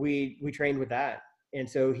 we trained with that. And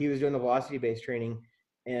so he was doing the velocity-based training,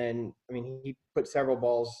 and I mean, he put several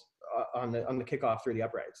balls on the kickoff through the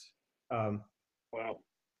uprights. Wow.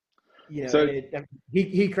 So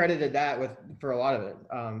he credited that for a lot of it,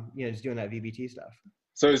 just doing that VBT stuff.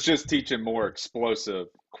 So it's just teaching more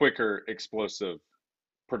quicker explosive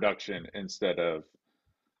production instead of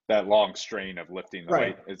that long strain of lifting the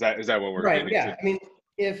weight. Is that what we're getting to? I mean,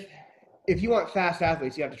 if you want fast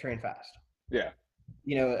athletes, you have to train fast. Yeah.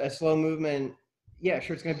 A slow movement, yeah,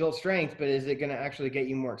 sure, it's going to build strength, but is it going to actually get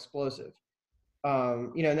you more explosive?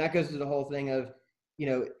 And that goes to the whole thing of,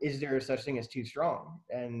 is there a such thing as too strong?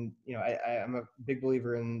 And, I'm a big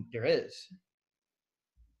believer in there is.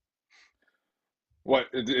 What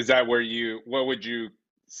is that what would you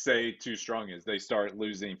say too strong is? They start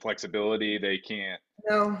losing flexibility. They can't.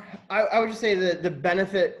 No, I would just say the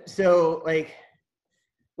benefit. So like,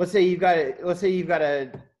 let's say you've got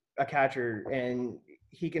a catcher and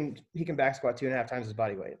he can back squat 2.5 times his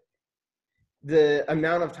body weight. The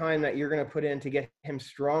amount of time that you're going to put in to get him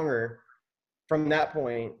stronger from that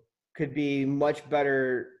point could be much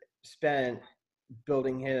better spent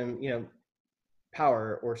building him,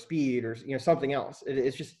 power or speed or, something else.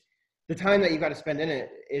 It's just the time that you got to spend in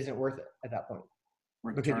it isn't worth it at that point,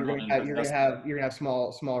 because you're going to have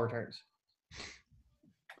small returns.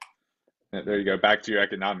 There you go. Back to your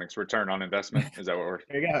economics. Return on investment. Is that what we're?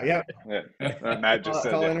 There you go. Yep. Yeah. Matt just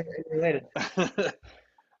said that. Related.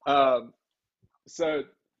 So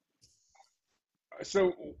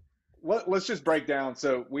let's just break down.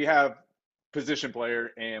 So we have position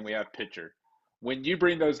player and we have pitcher. When you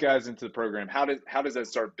bring those guys into the program, how does that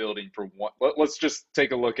start building for one? Let's just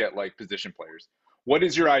take a look at like position players. What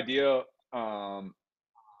is your idea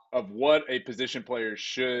of what a position player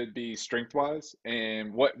should be strength wise,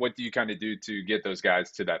 and what do you kind of do to get those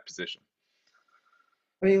guys to that position?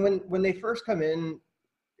 I mean, when they first come in,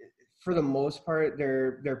 for the most part,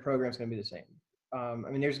 their program's going to be the same. I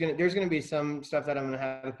mean, there's gonna be some stuff that I'm gonna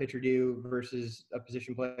have a pitcher do versus a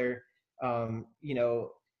position player.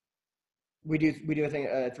 We do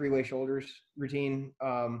a 3-way shoulders routine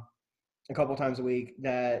a couple times a week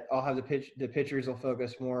that I'll have the pitchers will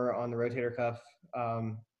focus more on the rotator cuff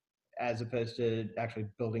as opposed to actually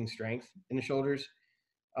building strength in the shoulders.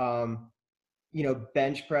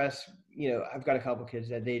 Bench press, I've got a couple kids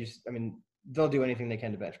that they'll do anything they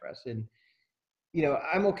can to bench press. And,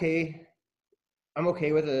 I'm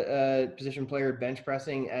okay with a position player bench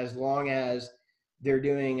pressing as long as they're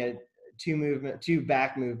doing two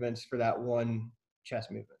back movements for that one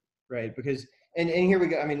chest movement, right? Because, and here we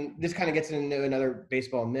go. I mean, this kind of gets into another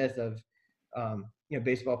baseball myth of,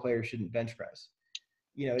 baseball players shouldn't bench press,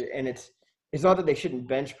 and it's not that they shouldn't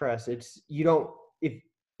bench press. It's,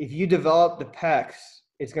 if you develop the pecs,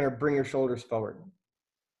 it's going to bring your shoulders forward.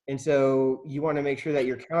 And so you want to make sure that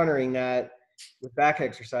you're countering that with back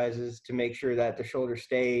exercises to make sure that the shoulders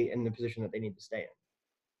stay in the position that they need to stay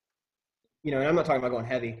in. And I'm not talking about going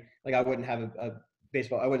heavy. Like I wouldn't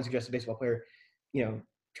suggest a baseball player,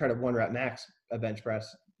 try to 1 rep max a bench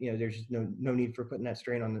press. There's just no need for putting that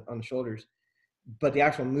strain on the shoulders. But the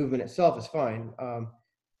actual movement itself is fine.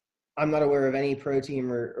 I'm not aware of any pro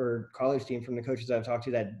team or college team from the coaches I've talked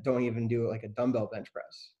to that don't even do like a dumbbell bench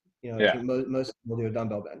press. I think most will do a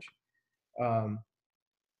dumbbell bench.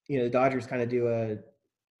 The Dodgers kind of do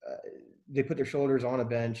they put their shoulders on a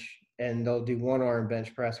bench and they'll do 1-arm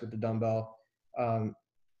bench press with the dumbbell,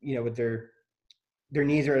 with their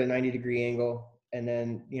knees are at a 90-degree angle, and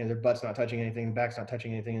then, their butt's not touching anything, the back's not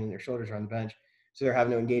touching anything, and their shoulders are on the bench. So they're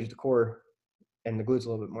having to engage the core and the glutes a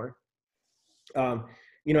little bit more. And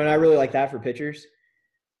I really like that for pitchers.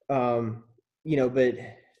 But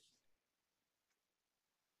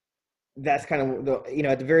that's kind of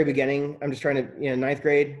at the very beginning, I'm just trying to, 9th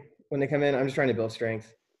grade when they come in, I'm just trying to build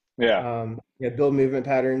strength. Yeah. Build movement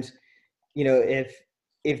patterns.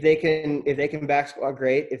 If they can back squat,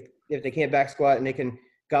 great. If they can't back squat and they can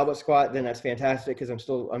goblet squat, then that's fantastic, because I'm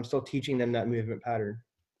still teaching them that movement pattern.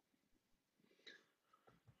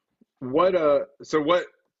 We're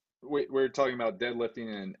talking about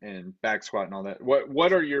deadlifting and back squat and all that.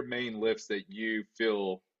 What are your main lifts that you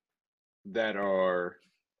feel that are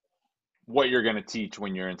what you're going to teach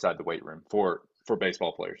when you're inside the weight room for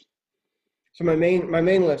baseball players? So my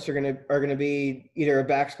main lifts are going to be either a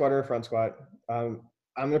back squat or a front squat. I'm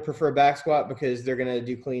going to prefer a back squat because they're going to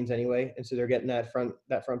do cleans anyway, and so they're getting that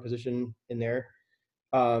front position in there.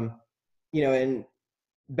 And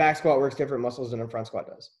back squat works different muscles than a front squat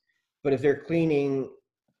does. But if they're cleaning,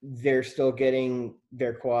 they're still getting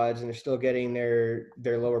their quads and they're still getting their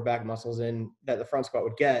lower back muscles in that the front squat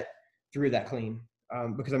would get through that clean,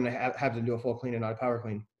 because I'm going to have them do a full clean and not a power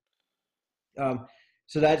clean.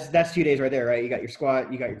 So that's 2 days right there, right? You got your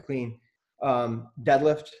squat, you got your clean.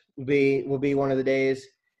 Deadlift will be one of the days,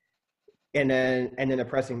 and then a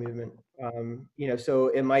pressing movement. So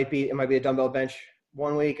it might be a dumbbell bench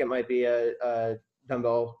one week, it might be a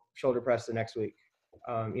dumbbell shoulder press the next week.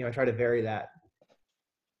 I try to vary that.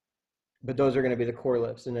 But those are going to be the core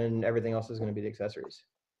lifts, and then everything else is going to be the accessories.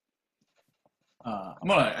 I'm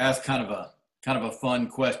going to ask kind of a fun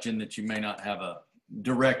question that you may not have a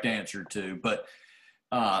direct answer to, but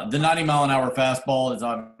the 90-mile-an-hour fastball is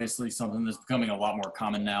obviously something that's becoming a lot more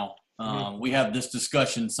common now. We have this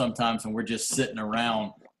discussion sometimes when we're just sitting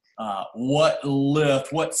around.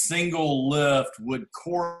 What single lift would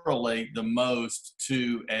correlate the most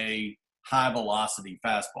to a high velocity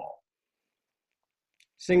fastball?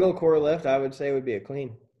 Single core lift, I would say, would be a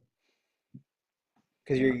clean,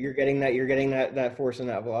 because you're getting that force and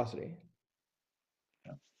that velocity.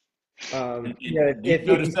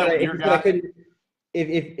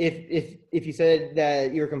 If you said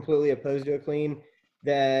that you're completely opposed to a clean,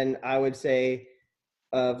 then I would say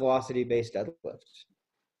a velocity-based deadlift.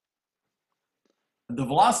 The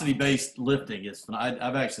velocity-based lifting is. I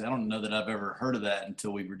don't know that I've ever heard of that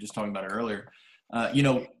until we were just talking about it earlier.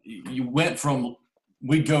 You went from,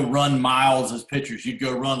 we'd go run miles as pitchers. You'd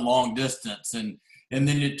go run long distance, and then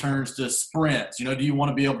it turns to sprints. Do you want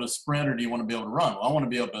to be able to sprint or do you want to be able to run? Well, I want to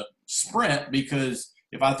be able to sprint, because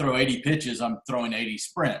if I throw 80 pitches, I'm throwing 80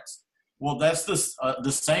 sprints. Well, that's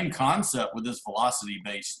the same concept with this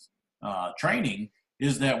velocity-based training,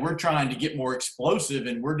 is that we're trying to get more explosive,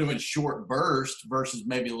 and we're doing short bursts versus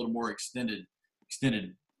maybe a little more extended.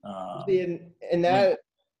 And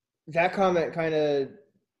that comment kind of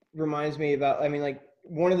reminds me about,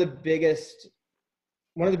 one of the biggest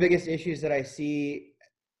issues that I see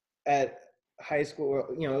at high school,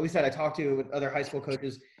 at least that I talk to with other high school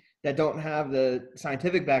coaches that don't have the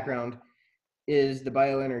scientific background, is the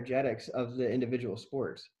bioenergetics of the individual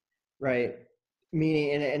sports, right?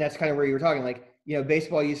 Meaning, and that's kind of where you were talking,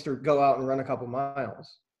 baseball used to go out and run a couple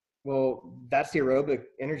miles. Well, that's the aerobic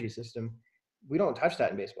energy system. We don't touch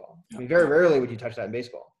that in baseball. Very rarely would you touch that in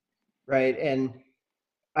baseball, right? And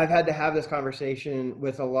I've had to have this conversation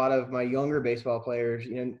with a lot of my younger baseball players,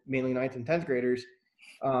 mainly 9th and 10th graders,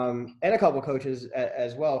 and a couple coaches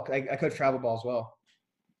as well. I coach travel ball as well,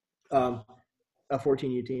 a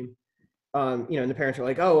 14U team. And the parents are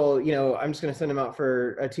like, oh, well, I'm just going to send them out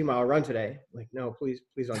for a 2-mile run today. Like, no, please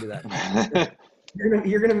don't do that.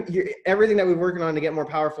 you're everything that we're working on to get more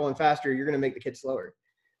powerful and faster, you're going to make the kids slower.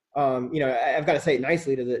 I've got to say it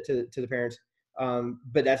nicely to the parents.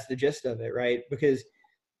 But that's the gist of it, right? Because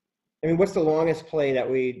what's the longest play that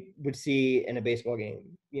we would see in a baseball game?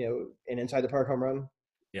 An inside the park home run.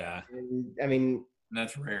 Yeah. And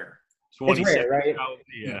that's rare. It's rare, right?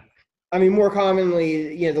 Yeah. More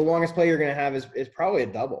commonly, the longest play you're going to have is probably a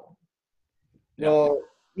double. Yeah. Well,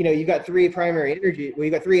 you've got three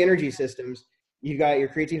energy systems. You've got your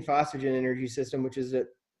creatine phosphagen energy system, which is the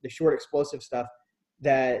short explosive stuff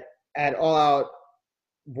that at all out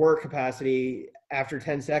work capacity after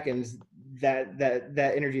 10 seconds,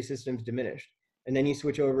 that energy system's diminished. And then you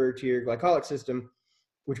switch over to your glycolic system,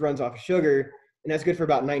 which runs off of sugar, and that's good for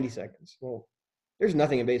about 90 seconds. Well, there's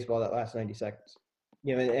nothing in baseball that lasts 90 seconds.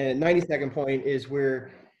 And a 90-second point is where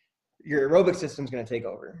your aerobic system's going to take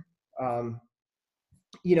over. And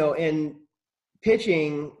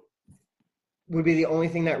pitching would be the only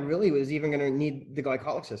thing that really was even going to need the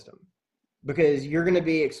glycolic system, because you're going to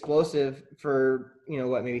be explosive for,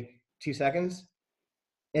 maybe 2 seconds.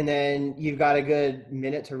 And then you've got a good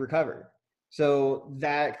minute to recover. So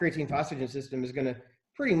that creatine phosphagen system is going to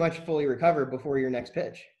pretty much fully recover before your next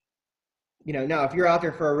pitch. Now if you're out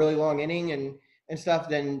there for a really long inning and stuff,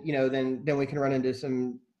 then then we can run into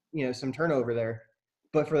some turnover there.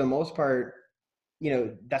 But for the most part,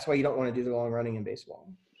 that's why you don't want to do the long running in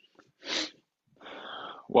baseball.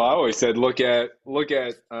 Well, I always said look at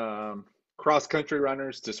cross country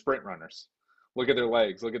runners to sprint runners. Look at their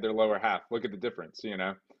legs, look at their lower half, look at the difference. You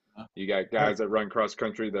got guys that run cross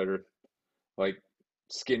country that are like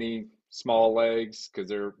skinny, small legs because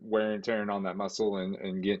they're wearing and tearing on that muscle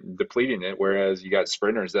and depleting it, whereas you got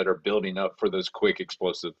sprinters that are building up for those quick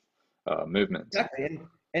explosive movements. Exactly.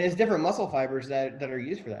 And it's different muscle fibers that are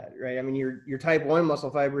used for that, right? Your type 1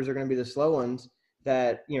 muscle fibers are going to be the slow ones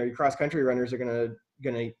that your cross country runners are going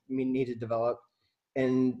to need to develop,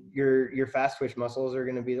 and your fast twitch muscles are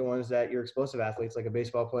going to be the ones that your explosive athletes, like a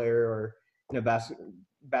baseball player or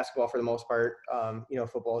basketball for the most part,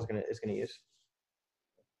 football is going to use.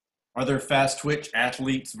 Are there fast twitch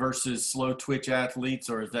athletes versus slow twitch athletes,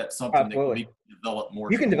 or is that something Absolutely. that can be developed more?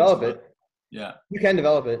 You can develop it. Yeah. You can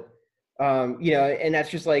develop it. And that's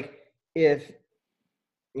just like if,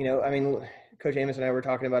 Coach Amos and I were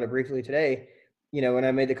talking about it briefly today, when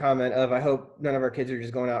I made the comment of, I hope none of our kids are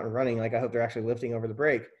just going out and running. Like, I hope they're actually lifting over the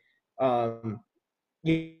break. And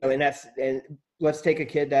let's take a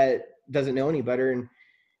kid that doesn't know any better. And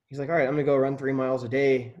he's like, all right, I'm going to go run 3 miles a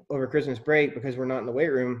day over Christmas break because we're not in the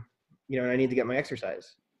weight room, and I need to get my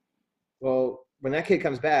exercise. Well, when that kid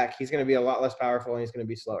comes back, he's going to be a lot less powerful and he's going to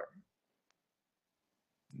be slower.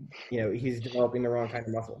 He's developing the wrong kind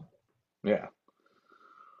of muscle. Yeah.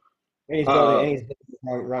 And he's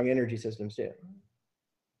building wrong energy systems too.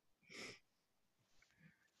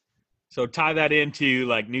 So tie that into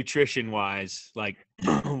like nutrition wise, like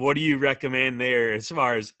what do you recommend there as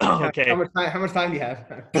far as okay? How much time do you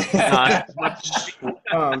have?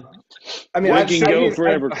 I mean, we can go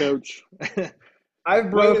forever, Coach.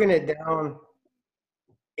 I've broken it down.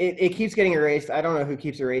 It keeps getting erased. I don't know who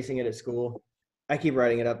keeps erasing it at school. I keep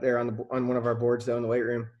writing it up there on one of our boards though in the weight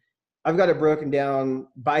room. I've got it broken down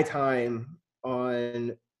by time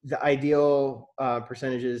on the ideal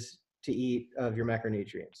percentages to eat of your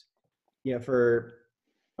macronutrients. You know, for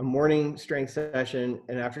a morning strength session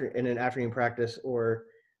and an afternoon practice or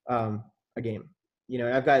a game. You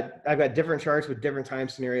know, I've got different charts with different time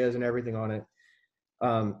scenarios and everything on it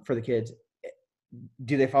for the kids.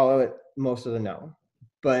 Do they follow it? Most of them no.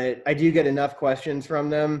 But I do get enough questions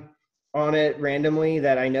from them on it randomly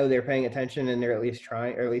that I know they're paying attention and they're at least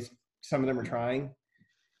trying, or at least some of them are trying.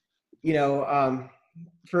 You know,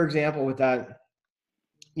 for example, with that,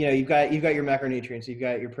 you know, you've got your macronutrients, you've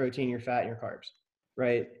got your protein, your fat, and your carbs,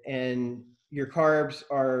 right? And your carbs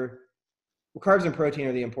and protein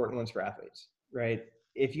are the important ones for athletes, right?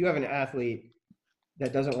 If you have an athlete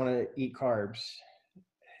that doesn't want to eat carbs,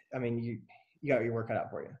 I mean, you got your work cut out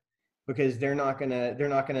for you, because they're not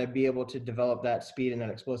gonna be able to develop that speed and that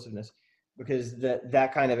explosiveness, because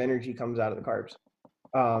that kind of energy comes out of the carbs.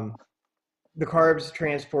 The carbs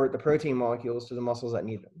transport the protein molecules to the muscles that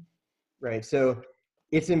need them, right? So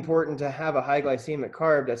it's important to have a high glycemic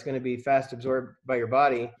carb that's going to be fast absorbed by your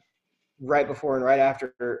body right before and right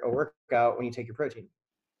after a workout when you take your protein,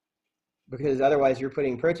 because otherwise you're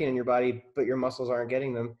putting protein in your body but your muscles aren't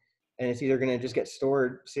getting them, and it's either going to just get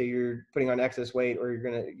stored, so you're putting on excess weight, or you're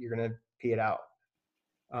gonna pee it out.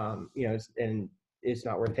 You know, it's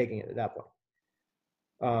not worth taking it at that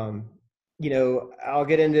point. You know, I'll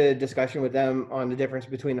get into discussion with them on the difference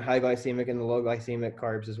between the high glycemic and the low glycemic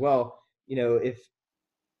carbs as well. You know,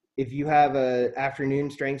 if you have a afternoon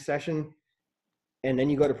strength session and then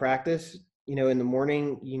you go to practice, you know, in the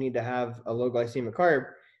morning you need to have a low glycemic carb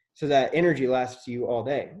so that energy lasts you all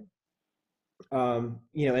day.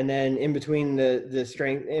 You know, and then in between the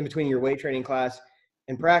strength, in between your weight training class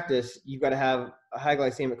and practice, you've got to have a high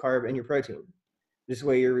glycemic carb and your protein. This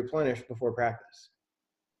way you're replenished before practice.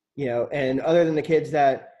 You know, and other than the kids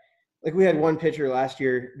that, like, we had one pitcher last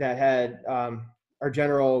year that had our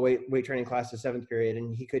general weight training class to 7th period,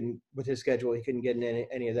 and he couldn't, with his schedule, he couldn't get in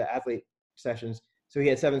any of the athlete sessions. So he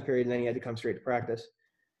had 7th period and then he had to come straight to practice.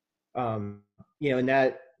 You know, and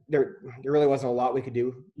that there really wasn't a lot we could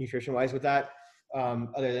do nutrition wise with that,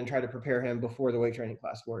 other than try to prepare him before the weight training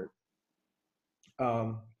class for it.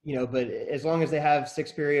 You know, but as long as they have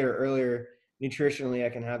 6th period or earlier, nutritionally, I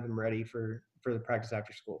can have them ready for the practice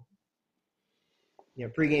after school. You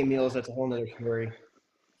know, pregame meals, that's a whole nother story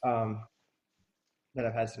that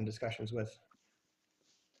I've had some discussions with.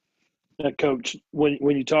 Coach, when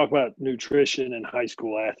you talk about nutrition and high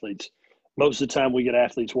school athletes, most of the time we get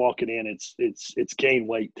athletes walking in, it's gain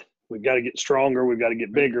weight. We've got to get stronger, we've got to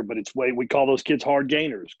get bigger, but it's weight. We call those kids hard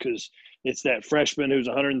gainers because it's that freshman who's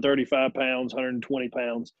 135 pounds, 120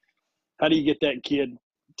 pounds. How do you get that kid,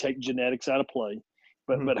 take genetics out of play,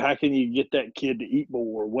 but how can you get that kid to eat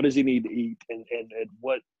more? What does he need to eat, and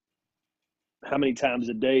how many times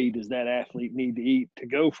a day does that athlete need to eat to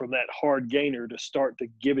go from that hard gainer to start to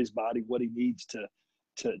give his body what he needs to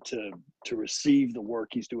receive the work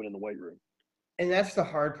he's doing in the weight room? And that's the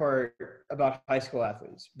hard part about high school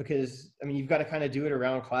athletes, because, I mean, you've got to kind of do it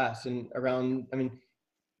around class and around, I mean,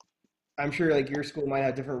 I'm sure like your school might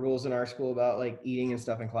have different rules than our school about like eating and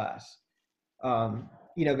stuff in class.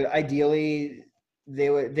 You know, but ideally they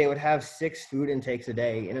would have 6 food intakes a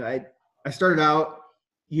day. You know, I started out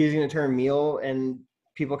using the term meal, and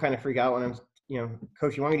people kind of freak out when I'm, you know,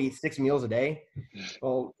 Coach, you want me to eat 6 meals a day?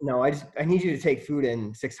 Well, no, I need you to take food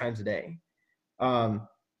in 6 times a day.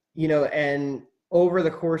 You know, and over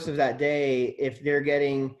the course of that day, if they're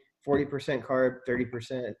getting 40% carb,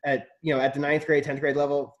 30% at the 9th grade, 10th grade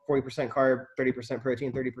level, 40% carb, 30%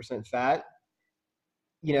 protein, 30% fat,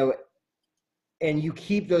 you know, and you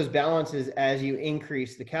keep those balances as you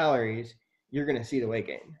increase the calories, you're going to see the weight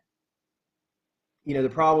gain. You know, the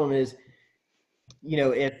problem is, you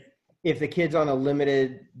know, if the kid's on a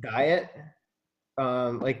limited diet,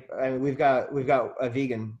 like, I mean, we've got a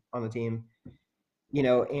vegan on the team, you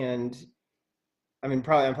know, and I mean,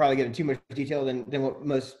 I'm probably getting too much detail than what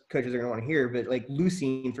most coaches are going to want to hear, but like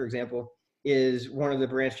leucine, for example, is one of the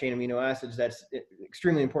branched chain amino acids that's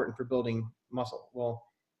extremely important for building muscle. Well,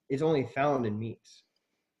 it's only found in meats.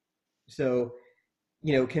 So,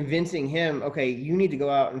 you know, convincing him, okay, you need to go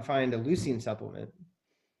out and find a leucine supplement.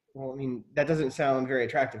 Well, I mean, that doesn't sound very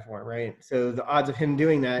attractive for him, right? So the odds of him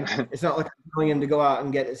doing that, it's not like I'm telling him to go out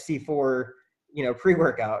and get a C4,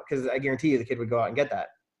 pre-workout, because I guarantee you the kid would go out and get that.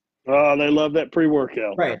 Oh, they love that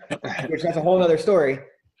pre-workout. Right. Which that's a whole other story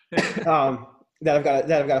that I've got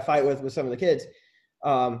to fight with some of the kids.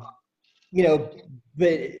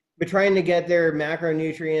 But trying to get their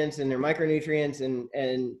macronutrients and their micronutrients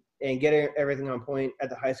and get everything on point at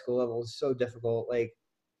the high school level is so difficult. Like,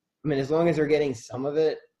 I mean, as long as they're getting some of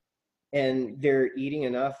it and they're eating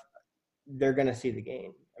enough, they're going to see the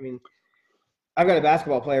gain. I mean, I've got a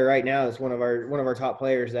basketball player right now that's one of our top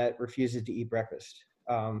players that refuses to eat breakfast.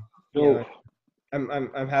 I'm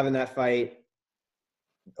having that fight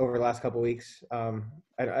over the last couple of weeks. I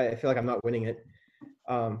feel like I'm not winning it.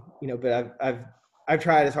 But I've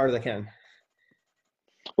tried as hard as I can.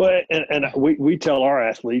 Well, and we tell our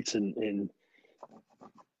athletes, and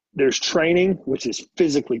there's training, which is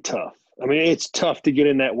physically tough. I mean, it's tough to get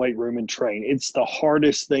in that weight room and train. It's the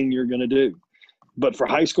hardest thing you're going to do. But for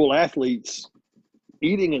high school athletes,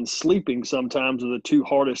 eating and sleeping sometimes are the two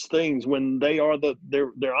hardest things when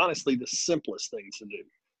they're honestly the simplest things to do.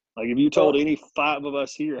 Like if you told any five of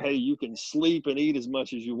us here, hey, you can sleep and eat as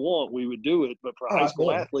much as you want, we would do it. But for a high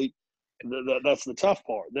school athlete, that's the tough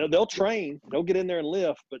part. They'll train, they'll get in there and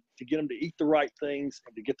lift, but to get them to eat the right things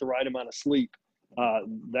and to get the right amount of sleep,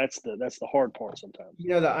 that's the hard part sometimes.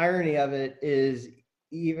 The irony of it is,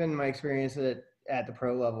 even my experience at the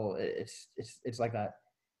pro level, it's like that.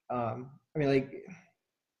 I mean, like,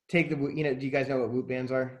 take the, do you guys know what Whoop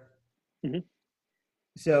bands are? Mm-hmm.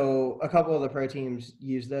 So a couple of the pro teams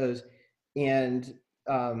use those, and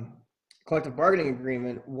collective bargaining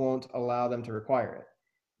agreement won't allow them to require it,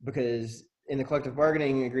 because in the collective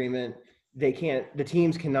bargaining agreement, the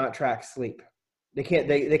teams cannot track sleep.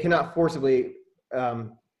 They cannot forcibly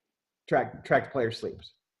track the players'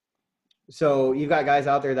 sleeps. So you've got guys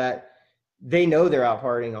out there that they know they're out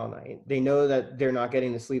partying all night. They know that they're not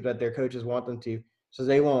getting the sleep that their coaches want them to, so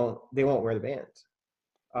they won't wear the bands.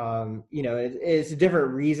 It's a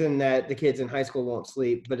different reason that the kids in high school won't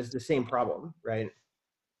sleep, but it's the same problem, right?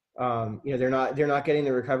 They're not getting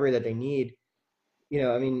the recovery that they need.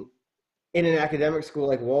 I mean, in an academic school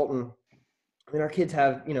like Walton, I mean, our kids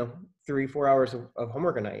have 3-4 hours of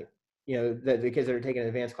homework a night. The kids that are taking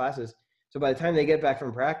advanced classes. So by the time they get back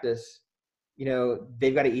from practice,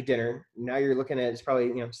 they've got to eat dinner. Now you're looking at, it's probably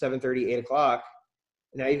 7:30, 8 o'clock.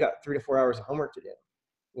 Now you've got 3 to 4 hours of homework to do.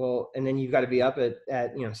 Well, and then you've got to be up at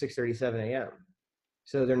 6:30, 7 a.m.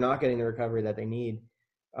 So they're not getting the recovery that they need.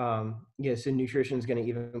 So nutrition is going to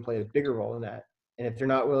even play a bigger role in that. And if they're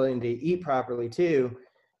not willing to eat properly too,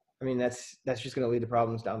 I mean, that's just going to lead to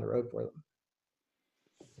problems down the road for them.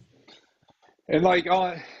 And like,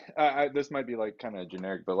 this might be like kind of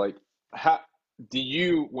generic, but like, how do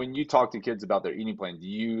you, when you talk to kids about their eating plan, do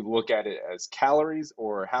you look at it as calories,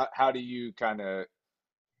 or how do you kind of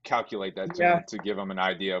calculate that to give them an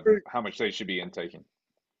idea of how much they should be intaking?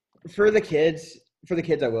 For the kids,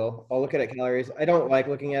 I'll look at it calories. I don't like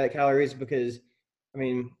looking at it calories because, I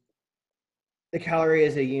mean, the calorie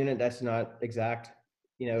is a unit that's not exact.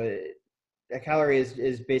 A calorie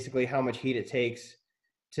is basically how much heat it takes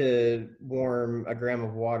to warm a gram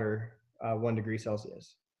of water 1 degree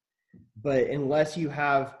Celsius. But unless you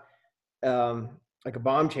have like a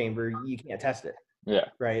bomb chamber, you can't test it. Yeah.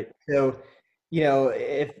 Right. So,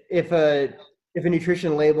 if a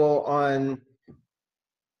nutrition label on,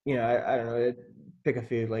 I don't know, pick a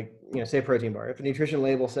food like, say a protein bar. If a nutrition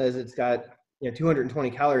label says it's got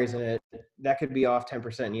 220 calories in it, that could be off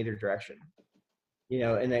 10% in either direction.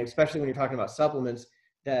 And especially when you're talking about supplements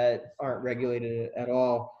that aren't regulated at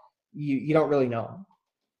all, you don't really know.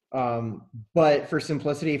 But for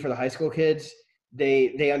simplicity, for the high school kids,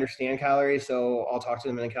 they understand calories, so I'll talk to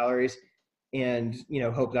them in calories, and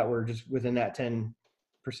hope that we're just within that 10%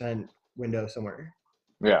 window somewhere.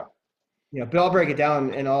 Yeah. But I'll break it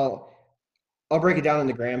down, and I'll break it down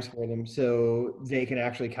into grams for them, so they can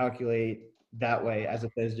actually calculate that way, as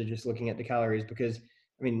opposed to just looking at the calories. Because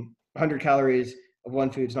I mean, 100 calories of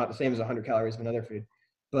one food is not the same as 100 calories of another food,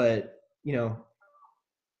 but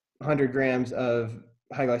 100 grams of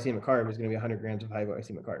high glycemic carb is going to be 100 grams of high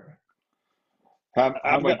glycemic carb.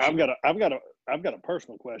 I've got a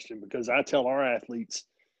personal question, because I tell our athletes,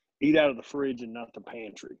 eat out of the fridge and not the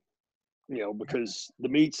pantry. Because the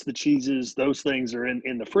meats, the cheeses, those things are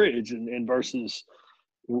in the fridge, and versus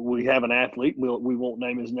we have an athlete, we won't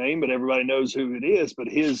name his name, but everybody knows who it is. But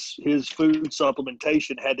his food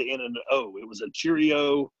supplementation had to end in an O. It was a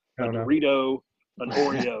Cheerio, a Dorito, an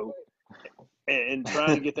Oreo. And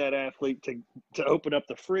trying to get that athlete to open up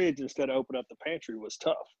the fridge instead of open up the pantry was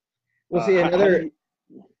tough. Well, see,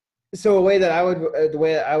 so the way that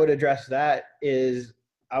I would address that is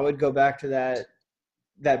I would go back to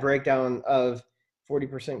that breakdown of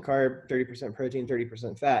 40% carb, 30% protein,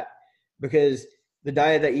 30% fat, because the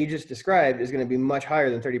diet that you just described is going to be much higher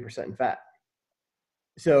than 30% in fat.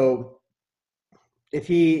 So if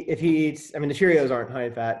he eats, I mean, the Cheerios aren't high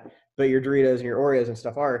in fat, but your Doritos and your Oreos and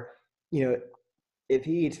stuff are, if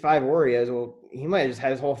he eats 5 Oreos, well, he might just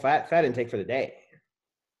have his whole fat intake for the day.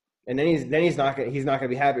 And then he's not going to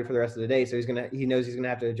be happy for the rest of the day. So he knows he's going to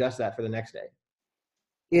have to adjust that for the next day,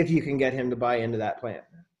 if you can get him to buy into that plan.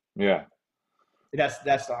 Yeah. That's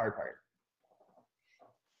the hard part.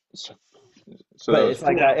 So but it's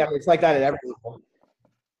like that. It's like that at every level.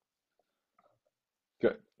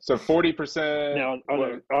 Good. So 40%. Now, go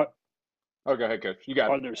ahead, Coach. You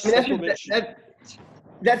got it.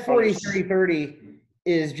 That 40, 30, 30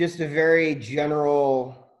 is just a very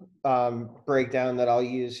general breakdown that I'll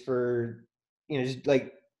use for, just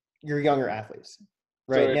like your younger athletes.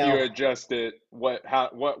 Right. So if now, you adjust it,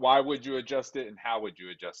 why would you adjust it, and how would you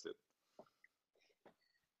adjust it?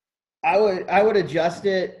 I would adjust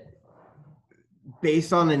it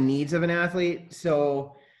based on the needs of an athlete.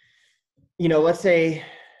 So, let's say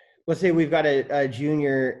we've got a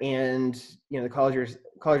junior, and the colleges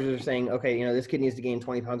are saying, okay, this kid needs to gain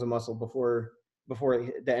 20 pounds of muscle before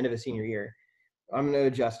the end of his senior year. I'm going to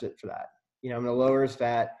adjust it for that. I'm going to lower his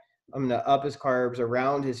fat. I'm going to up his carbs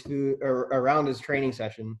around his food or around his training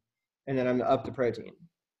session, and then I'm going to up the protein.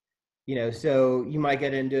 So you might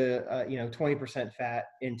get into 20% fat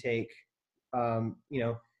intake,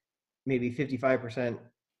 maybe 55%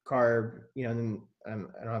 carb, and then I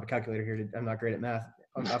don't have a calculator here. I'm not great at math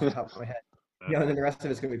off the top of my head. And then the rest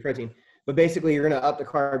of it's going to be protein. But basically, you're going to up the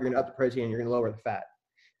carb, you're going to up the protein, and you're going to lower the fat.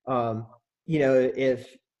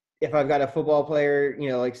 If I've got a football player,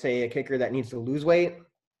 like say a kicker that needs to lose weight,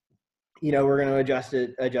 we're going to adjust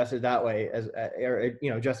it that way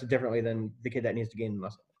adjust it differently than the kid that needs to gain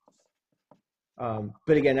muscle.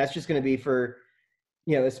 But again, that's just going to be for,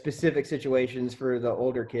 specific situations for the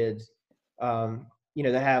older kids, that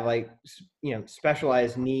have like,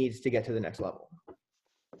 specialized needs to get to the next level.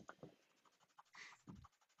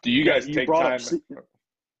 Do you guys take time?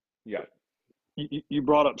 You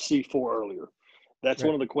brought up C4 earlier. That's right.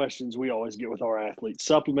 One of the questions we always get with our athletes.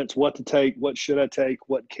 Supplements, what to take, what should I take,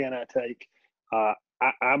 what can I take?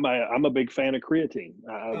 I'm a big fan of creatine.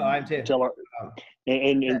 I'm too.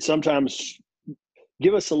 And sometimes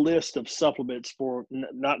give us a list of supplements for,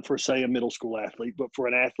 not for say a middle school athlete, but for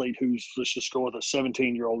an athlete who's, let's just go with a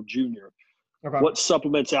 17-year-old junior. Okay. What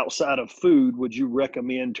supplements outside of food would you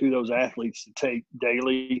recommend to those athletes to take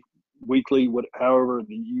daily, weekly, however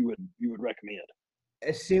you would recommend?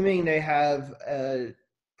 Assuming they have a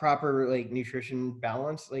proper nutrition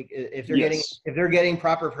balance, if they're getting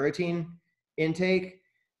proper protein intake,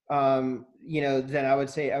 then I would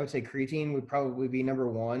say creatine would probably be number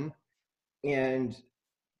one. And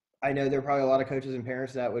I know there are probably a lot of coaches and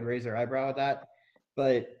parents that would raise their eyebrow at that,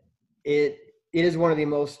 but it is one of the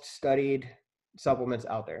most studied supplements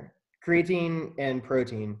out there. Creatine and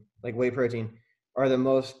protein, like whey protein, are the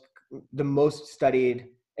most studied,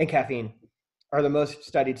 and caffeine are the most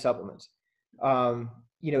studied supplements.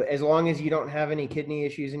 As long as you don't have any kidney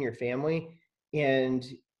issues in your family and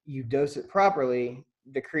you dose it properly,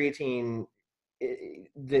 the creatine,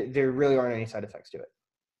 there really aren't any side effects to it.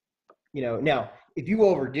 Now if you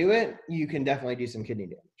overdo it, you can definitely do some kidney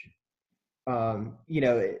damage. You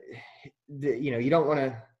don't want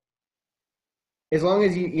to, as long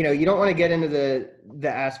as you don't want to get into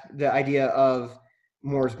the idea of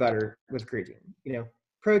more is better with creatine.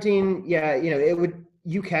 Protein,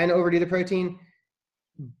 you can overdo the protein,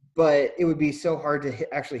 but it would be so hard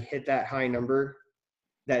to actually hit that high number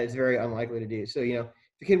that it's very unlikely to do. So, if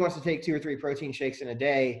the kid wants to take 2 or 3 protein shakes in a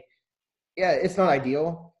day, yeah, it's not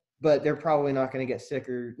ideal, but they're probably not going to get sick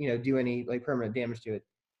or, do any permanent damage to it.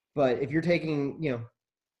 But if you're taking,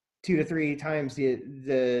 2 to 3 times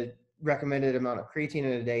the recommended amount of creatine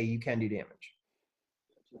in a day, you can do damage.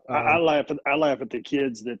 I laugh at the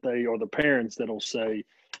kids or the parents that'll say,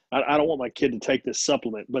 I don't want my kid to take this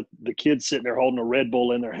supplement, but the kid's sitting there holding a Red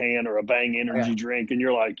Bull in their hand or a Bang energy drink, and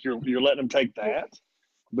you're like, you're letting them take that,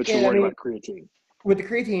 but you're worried about creatine. With the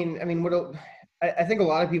creatine, I think a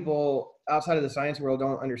lot of people outside of the science world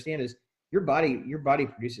don't understand is your body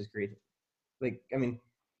produces creatine.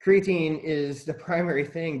 Creatine is the primary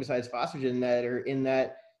thing besides phosphagen that are in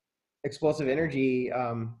that explosive energy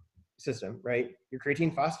system, right? Your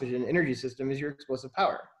creatine phosphagen energy system is your explosive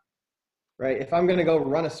power, right? If I'm going to go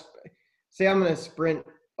say I'm going to sprint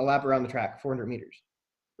a lap around the track, 400 meters,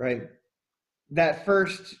 right? That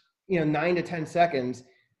first, 9 to 10 seconds,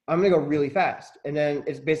 I'm going to go really fast. And then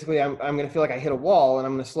it's basically, I'm going to feel like I hit a wall and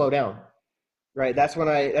I'm going to slow down, right? That's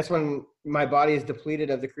when my body is depleted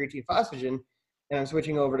of the creatine phosphagen. and I'm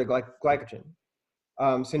switching over to glycogen.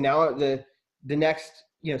 So now the next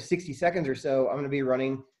 60 seconds or so, I'm going to be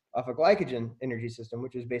running off a glycogen energy system,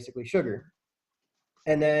 which is basically sugar.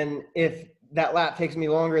 And then if that lap takes me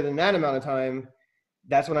longer than that amount of time,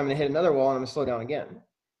 that's when I'm going to hit another wall and I'm going to slow down again.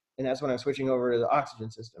 And that's when I'm switching over to the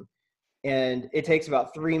oxygen system. And it takes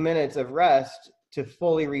about 3 minutes of rest to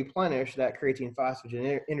fully replenish that creatine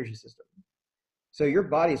phosphagen energy system. So your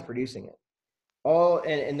body's producing it.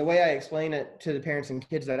 And the way I explain it to the parents and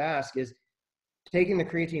kids that ask is, taking the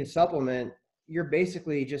creatine supplement, you're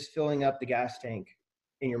basically just filling up the gas tank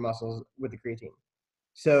in your muscles with the creatine.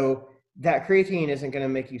 So that creatine isn't going to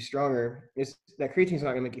make you stronger. That creatine is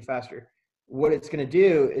not going to make you faster. What it's going to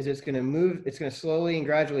do is it's going to slowly and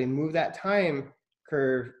gradually move that time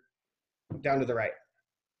curve down to the right.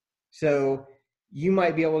 So you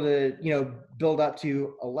might be able to, build up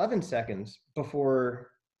to 11 seconds before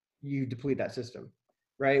you deplete that system,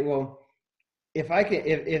 right? Well, if I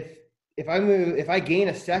gain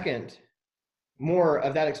a second more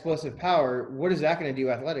of that explosive power, what is that going to do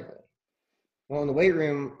athletically? Well, in the weight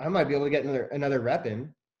room, I might be able to get another rep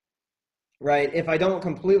in, right? If I don't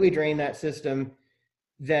completely drain that system,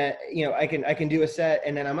 then I can do a set,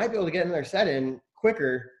 and then I might be able to get another set in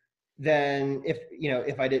quicker than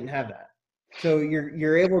if I didn't have that. So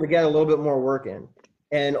you're able to get a little bit more work in,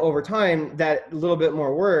 and over time, that little bit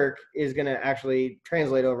more work is going to actually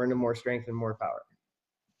translate over into more strength and more power.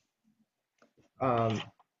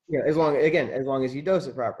 As long as you dose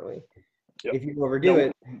it properly. Yep. If you overdo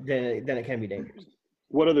it, then it can be dangerous.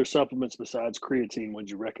 What other supplements besides creatine would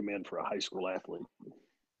you recommend for a high school athlete?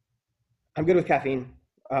 I'm good with caffeine,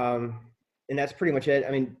 and that's pretty much it.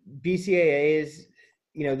 I mean, BCAAs,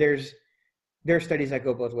 there's studies that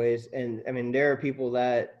go both ways, and I mean, there are people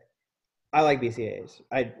that I like BCAAs.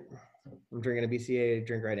 I'm drinking a BCAA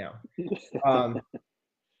drink right now.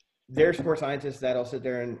 There's sports scientists that'll sit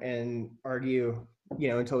there and argue,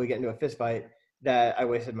 until we get into a fist fight, that I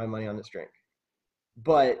wasted my money on this drink.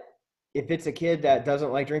 But if it's a kid that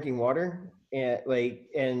doesn't like drinking water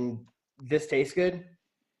and this tastes good,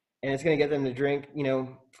 and it's going to get them to drink, 4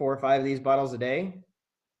 or 5 of these bottles a day,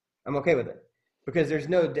 I'm okay with it, because there's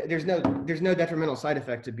no detrimental side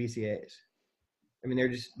effect to BCAAs. I mean,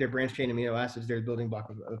 they're branched chain amino acids. They're the building block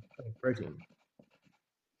of protein.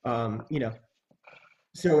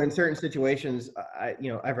 So in certain situations,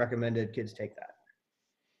 I've recommended kids take that.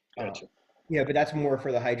 Gotcha. But that's more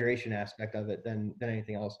for the hydration aspect of it than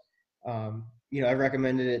anything else. I've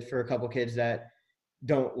recommended it for a couple kids that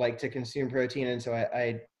don't like to consume protein, and so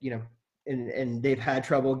and they've had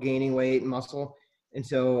trouble gaining weight and muscle, and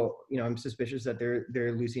so I'm suspicious that they're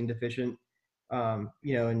leucine deficient.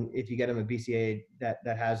 And if you get them a BCA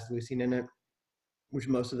that has leucine in it, which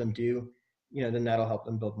most of them do, then that'll help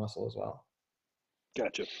them build muscle as well.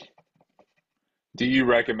 Gotcha. Do you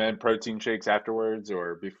recommend protein shakes afterwards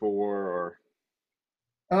or before, or?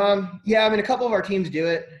 Yeah, I mean, a couple of our teams do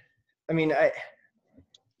it. I mean,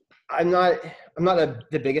 I'm not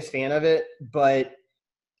the biggest fan of it, but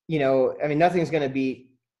I mean, nothing's going to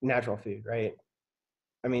beat natural food, right?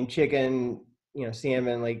 I mean, chicken,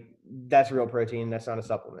 salmon, like, that's real protein. That's not a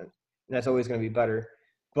supplement, and that's always going to be better.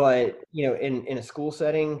 But in a school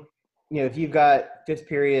setting, if you've got 5th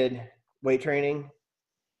period weight training,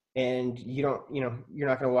 and you're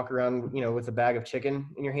not going to walk around, with a bag of chicken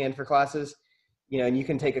in your hand for classes, and you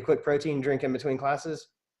can take a quick protein drink in between classes,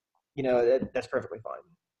 that's perfectly fine.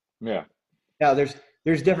 Yeah. Now there's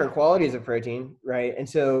different qualities of protein, right? And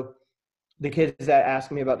so the kids that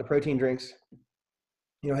ask me about the protein drinks,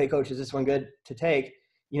 hey coach, is this one good to take?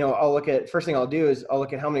 First thing I'll do is I'll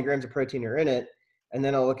look at how many grams of protein are in it, and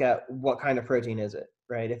then I'll look at what kind of protein is it,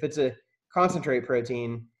 right? If it's a concentrate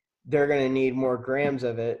protein, they're going to need more grams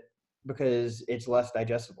of it because it's less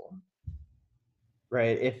digestible,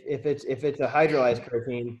 right? If it's a hydrolyzed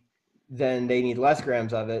protein, then they need less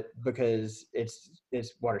grams of it because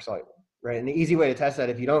it's water soluble, right? And the easy way to test that,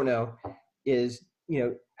 if you don't know, is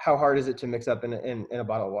how hard is it to mix up in a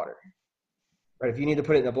bottle of water, right? If you need to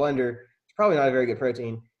put it in a blender, it's probably not a very good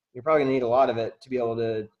protein. You're probably going to need a lot of it to be able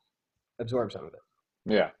to absorb some of it.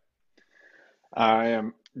 Yeah. I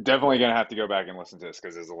am definitely going to have to go back and listen to this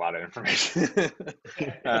because there's a lot of information.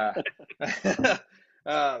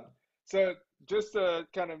 So just to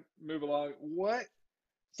kind of move along,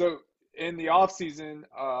 so in the off season,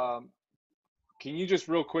 can you just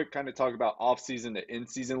real quick kind of talk about off season to in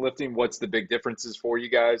season lifting? What's the big differences for you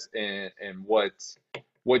guys, and what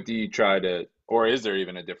do you try to, or is there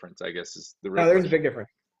even a difference, I guess is the real there's a big difference.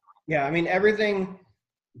 Yeah. I mean, everything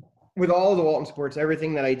with all of the Walton sports,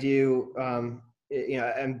 everything that I do, I'm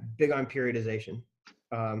big on periodization.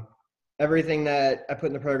 everything that I put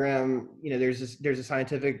in the program, there's a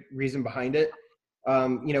scientific reason behind it.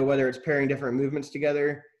 Whether it's pairing different movements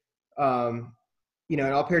together, and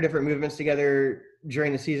I'll pair different movements together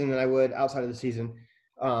during the season than I would outside of the season.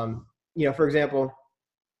 For example,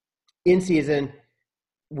 in season,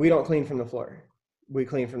 we don't clean from the floor. We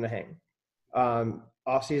clean from the hang.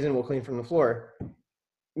 Off season, we'll clean from the floor.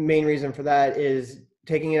 Main reason for that is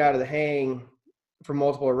taking it out of the hang for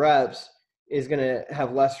multiple reps is going to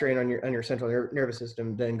have less strain on your central nervous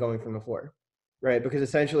system than going from the floor, right? Because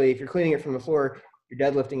essentially, if you're cleaning it from the floor, you're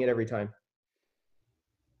deadlifting it every time,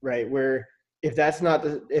 right? Where if that's not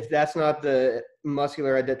the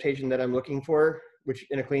muscular adaptation that I'm looking for, which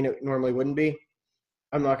in a clean it normally wouldn't be,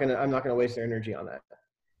 I'm not gonna waste their energy on that,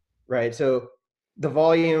 right? So the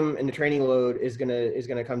volume and the training load is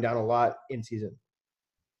gonna come down a lot in season.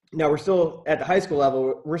 Now we're still at the high school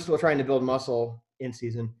level. We're still trying to build muscle in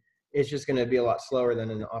season. It's just going to be a lot slower than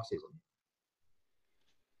in the off season.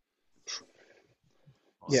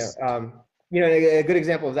 Yeah. A good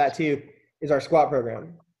example of that too is our squat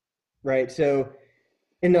program, right? So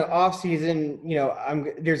in the off season,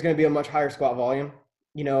 there's going to be a much higher squat volume.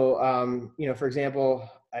 For example,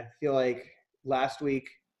 I feel like last week,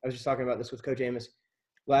 I was just talking about this with Coach Amos.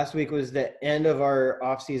 Last week was the end of our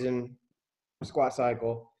off season squat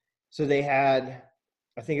cycle. So they had,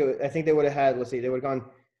 I think they would have had, they would have gone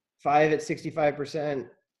 5 at 65%,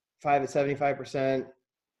 5 at 75%,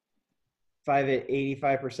 5 at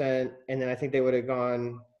 85%. And then I think they would have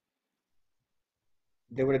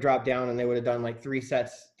dropped down and they would have done like three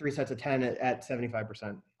sets of 10 at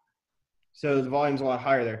 75%. So the volume's a lot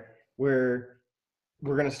higher there. We're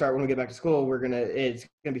going to start when we get back to school. It's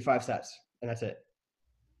going to be 5 sets and that's it.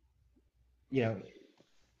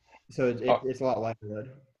 So it's a lot lighter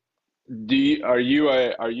load. Are you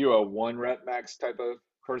a 1 rep max type of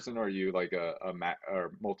person, or are you like a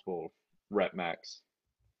or multiple rep max?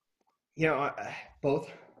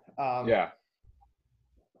 Both. Yeah.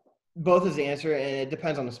 Both is the answer, and it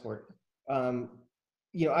depends on the sport. I'm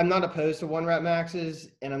not opposed to 1 rep maxes,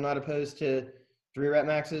 and I'm not opposed to 3 rep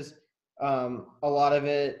maxes. A lot of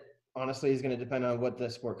it, honestly, is going to depend on what the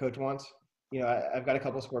sport coach wants. I've got a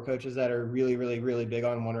couple of sport coaches that are really, really, really big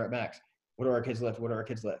on 1 rep max. What do our kids lift? What do our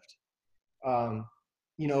kids lift?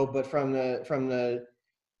 But from the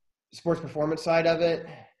sports performance side of it,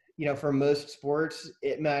 for most sports,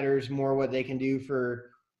 it matters more what they can do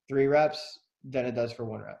for 3 reps than it does for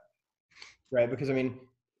 1 rep, right? Because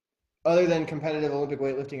other than competitive Olympic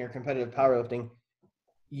weightlifting or competitive powerlifting,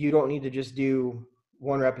 you don't need to just do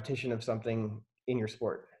 1 repetition of something in your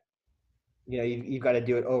sport. You've got to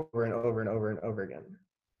do it over and over and over and over again.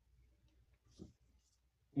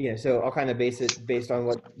 Yeah, so I'll kind of base it based on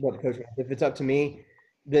what the coach wants. If it's up to me,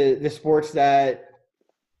 the sports that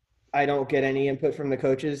I don't get any input from the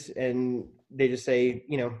coaches and they just say,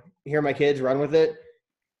 here are my kids, run with it.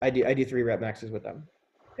 I do 3 rep maxes with them.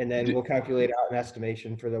 And then we'll calculate out an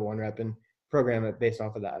estimation for the 1 rep and program it based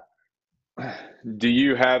off of that. Do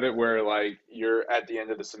you have it where like you're at the end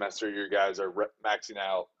of the semester, your guys are maxing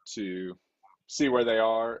out to see where they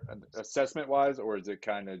are assessment wise, or is it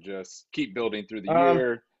kind of just keep building through the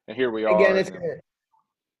year and here we are? Again,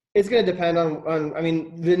 it's going to depend on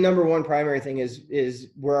the number one primary thing is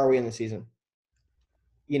where are we in the season?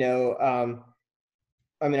 I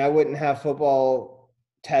wouldn't have football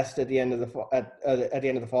test at the end of the fall, at the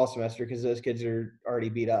end of the fall semester because those kids are already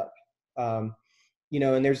beat up. And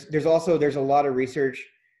there's a lot of research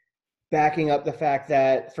backing up the fact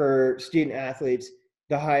that for student athletes,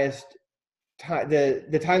 the highest time,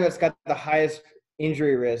 the time that's got the highest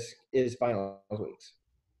injury risk is finals weeks.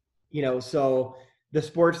 So the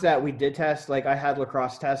sports that we did test, like I had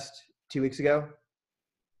lacrosse test 2 weeks ago.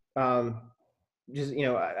 I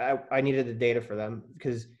needed the data for them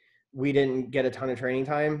because we didn't get a ton of training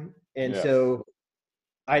time. And so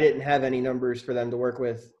I didn't have any numbers for them to work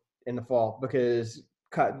with in the fall because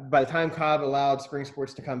by the time Cobb allowed spring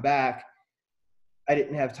sports to come back, I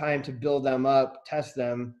didn't have time to build them up, test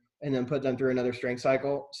them, and then put them through another strength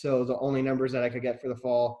cycle. So the only numbers that I could get for the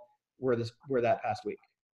fall were that past week.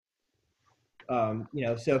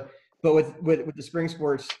 But with the spring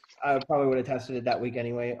sports, I probably would have tested it that week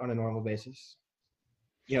anyway on a normal basis.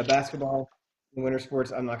 Basketball and winter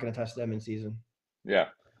sports, I'm not going to test them in season. Yeah.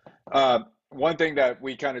 One thing that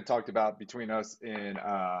we kind of talked about between us in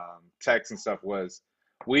text and stuff was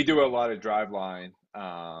we do a lot of drive line,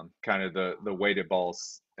 kind of the weighted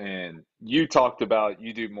balls. And you talked about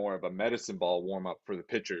you do more of a medicine ball warm up for the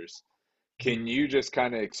pitchers. Can you just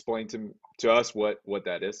kind of explain to us what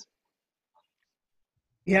that is?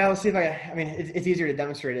 Yeah, let's see if it's easier to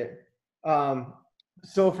demonstrate it.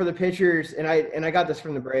 So for the pitchers, and I got this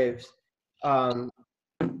from the Braves. We'll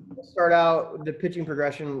start out the pitching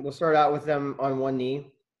progression. We'll start out with them on one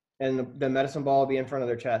knee, and the medicine ball will be in front of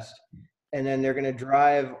their chest, and then they're going to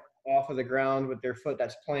drive off of the ground with their foot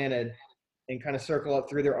that's planted, and kind of circle up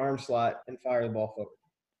through their arm slot and fire the ball forward.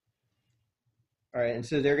 All right, and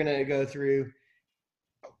so they're going to go through.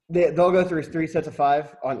 They'll go through 3 sets of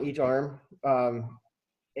 5 on each arm, and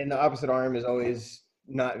the opposite arm is always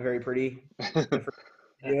not very pretty. To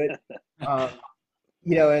do it.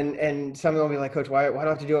 And some of them will be like, Coach, why do I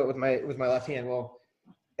have to do it with my left hand? Well,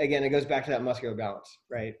 again, it goes back to that muscular balance,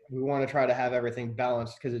 right? We want to try to have everything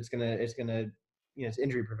balanced because it's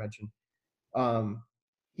injury prevention. And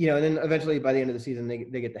then eventually by the end of the season,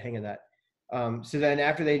 they get the hang of that. So then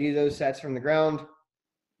after they do those sets from the ground,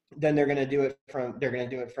 then they're going to do it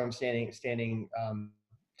from standing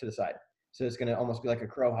to the side. So it's going to almost be like a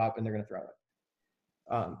crow hop, and they're going to throw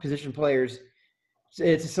it. Position players,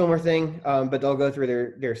 it's a similar thing, but they'll go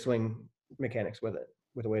through their swing mechanics with it,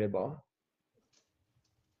 with a weighted ball.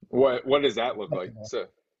 What does that look like?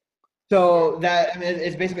 So that, I mean,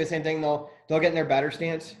 it's basically the same thing. They'll get in their batter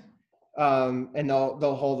stance, and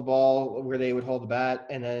they'll hold the ball where they would hold the bat,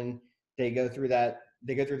 and then they go through the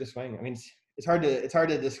swing. I mean, it's hard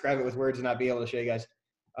to describe it with words and not be able to show you guys,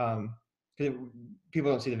 because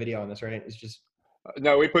people don't see the video on this, right? It's just.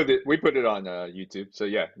 No, we put it on YouTube. So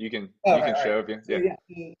yeah, you can show if you. Yeah.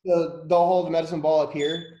 So they'll hold the medicine ball up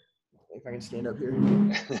here. If I can stand up here.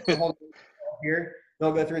 They'll hold the ball here.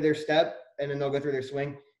 They'll go through their step, and then they'll go through their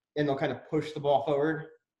swing, and they'll kind of push the ball forward.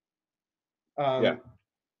 And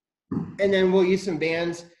then we'll use some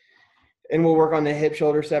bands, and we'll work on the hip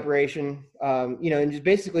shoulder separation. And just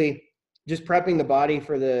basically just prepping the body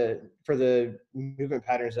for the movement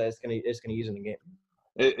patterns that it's gonna use in the game.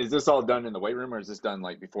 Is this all done in the weight room, or is this done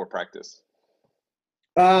like before practice?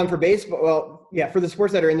 For baseball, well, yeah, for the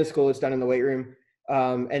sports that are in the school, it's done in the weight room.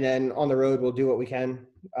 And then on the road, we'll do what we can.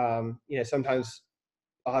 Sometimes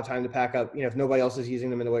I'll have time to pack up. If nobody else is using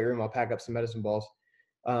them in the weight room, I'll pack up some medicine balls.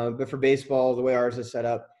 But for baseball, the way ours is set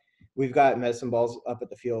up, we've got medicine balls up at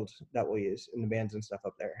the field that we'll use, and the bands and stuff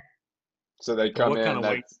up there. So they come in. Kind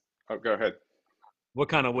of weight? Oh, go ahead. What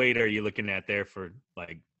kind of weight are you looking at there for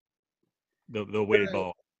like the weighted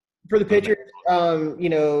ball? For the pitchers,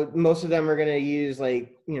 most of them are going to use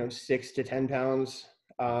 6 to 10 pounds.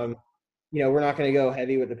 We're not going to go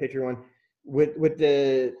heavy with the pitcher one. With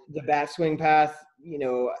the bat swing path,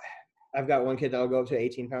 I've got one kid that'll go up to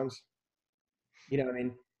 18 pounds. I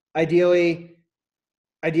mean, ideally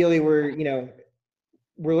we're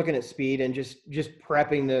looking at speed and just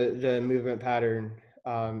prepping the movement pattern.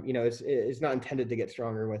 It's not intended to get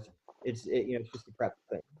stronger with. It's just a prep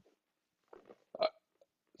thing.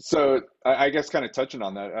 So I guess kind of touching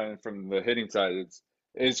on that from the hitting side,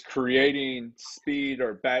 is creating speed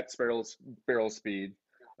or bat barrel speed.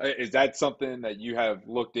 Is that something that you have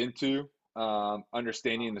looked into,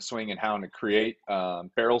 understanding the swing and how to create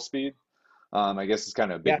barrel speed? I guess it's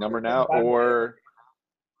kind of a big number now, or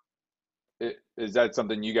is that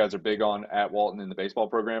something you guys are big on at Walton in the baseball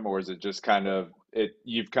program, or is it just kind of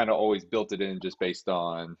you've kind of always built it in just based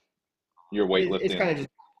on your weightlifting? It's kind of just.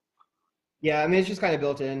 Yeah, I mean, it's just kind of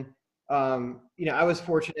built in. I was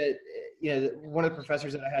fortunate, one of the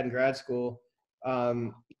professors that I had in grad school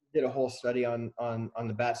did a whole study on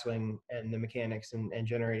the bat swing and the mechanics and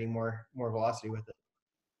generating more velocity with it.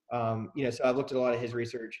 So I've looked at a lot of his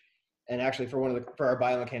research, and actually for our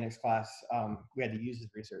biomechanics class, we had to use his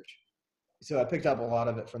research. So I picked up a lot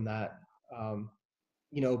of it from that.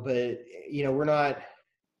 We don't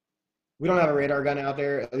have a radar gun out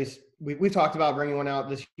there. At least we've talked about bringing one out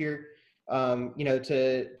this year.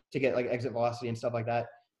 To get like exit velocity and stuff like that,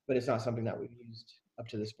 but it's not something that we've used up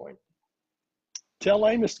to this point. Tell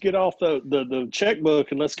Amos to get off the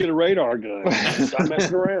checkbook and let's get a radar gun. Stop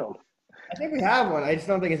messing around. I think we have one. I just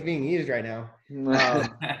don't think it's being used right now.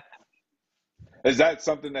 Is that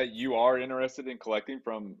something that you are interested in collecting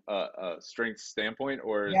from a strength standpoint,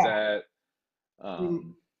 or is that?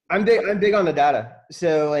 I'm big on the data.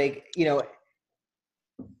 So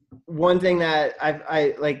one thing that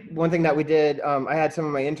we did, I had some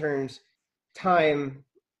of my interns time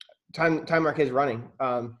our kids running.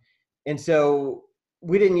 And so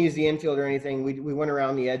we didn't use the infield or anything. We went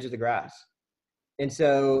around the edge of the grass. And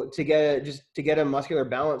so to get a muscular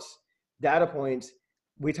balance data points,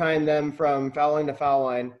 we timed them from foul line to foul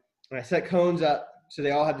line. And I set cones up so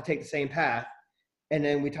they all had to take the same path. And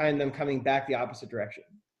then we timed them coming back the opposite direction.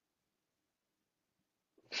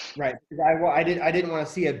 Right. I didn't want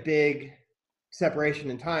to see a big separation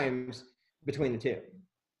in times between the two.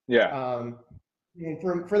 Yeah. And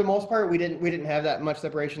for the most part, we didn't have that much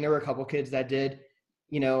separation. There were a couple kids that did,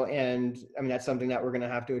 and I mean, that's something that we're going to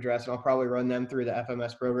have to address, and I'll probably run them through the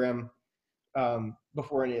FMS program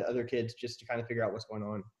before any other kids, just to kind of figure out what's going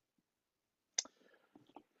on.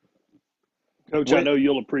 Coach, I know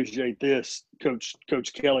you'll appreciate this, Coach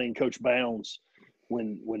Kelly and Coach Bounds.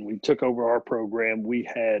 When we took over our program, we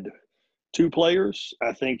had 2 players,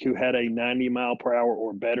 I think, who had a 90-mile-per-hour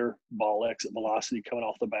or better ball exit velocity coming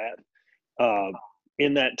off the bat.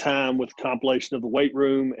 In that time, with compilation of the weight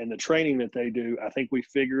room and the training that they do, I think we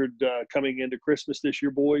figured coming into Christmas this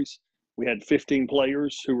year, boys, we had 15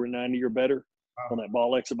 players who were 90 or better on that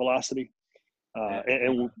ball exit velocity.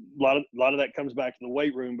 And a lot of that comes back to the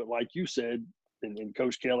weight room. But like you said, and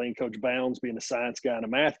Coach Kelly and Coach Bounds being a science guy and a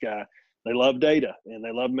math guy, they love data and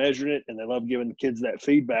they love measuring it and they love giving the kids that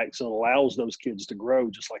feedback, so it allows those kids to grow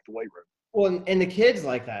just like the weight room. Well, and the kids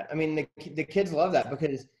like that. I mean, the kids love that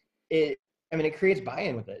because it creates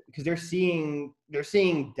buy-in with it, because they're seeing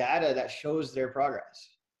data that shows their progress.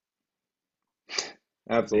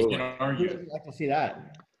 Absolutely. Who doesn't like to see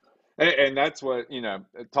that? And that's what,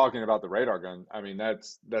 talking about the radar gun, I mean,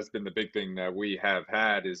 that's been the big thing that we have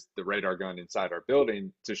had, is the radar gun inside our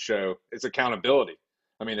building to show it's accountability.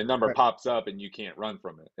 I mean, the number pops up and you can't run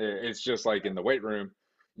from it. It's just like in the weight room,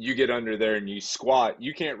 you get under there and you squat,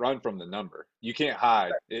 you can't run from the number. You can't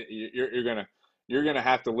hide. You're gonna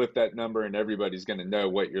have to lift that number, and everybody's gonna know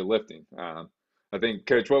what you're lifting. I think,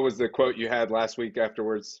 Coach, what was the quote you had last week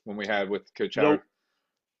afterwards when we had with Coach Howard?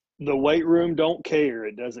 The weight room don't care.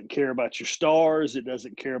 It doesn't care about your stars. It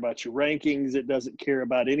doesn't care about your rankings. It doesn't care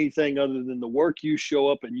about anything other than the work you show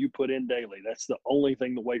up and you put in daily. That's the only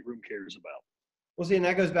thing the weight room cares about. Well, see, and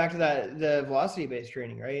that goes back to the velocity-based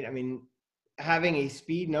training, right? I mean, having a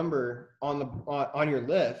speed number on your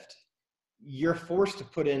lift, you're forced to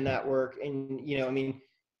put in that work. And, I mean,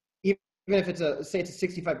 even if it's say it's a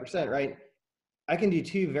 65%, right? I can do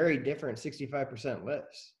 2 very different 65%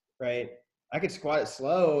 lifts, right? I could squat it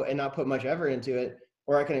slow and not put much effort into it,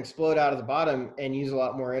 or I can explode out of the bottom and use a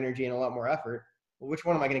lot more energy and a lot more effort. Well, which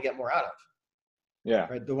one am I going to get more out of? Yeah.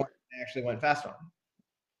 Right. The one I actually went fast on.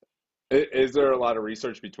 Is there a lot of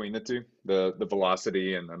research between the two, the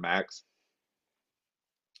velocity and the max?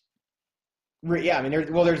 Yeah. I mean, there's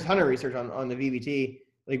a ton of research on the VBT.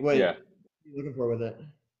 Like, what are you looking for with it?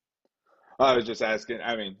 I was just asking.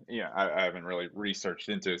 I mean, I haven't really researched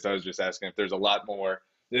into it, so I was just asking if there's a lot more.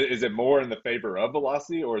 Is it more in the favor of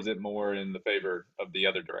velocity, or is it more in the favor of the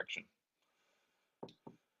other direction?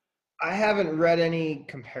 I haven't read any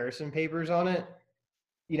comparison papers on it.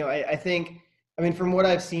 I think, from what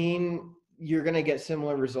I've seen, you're going to get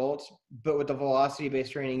similar results, but with the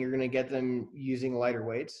velocity-based training, you're going to get them using lighter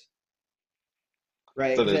weights.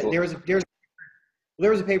 Right? So there was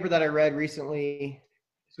a paper that I read recently.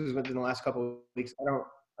 This was within the last couple of weeks. I don't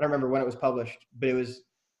remember when it was published, but it was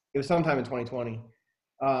sometime in 2020.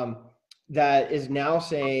 That is now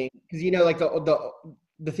saying, because like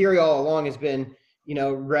the theory all along has been,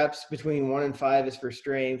 reps between 1 and 5 is for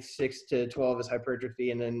strength, 6 to 12 is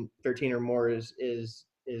hypertrophy, and then 13 or more is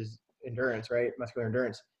endurance, right? Muscular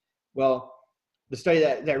endurance. Well, the study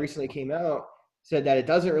that recently came out said that it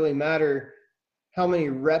doesn't really matter how many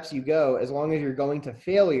reps you go, as long as you're going to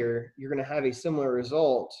failure, you're going to have a similar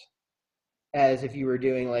result as if you were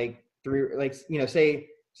doing like 3, like, say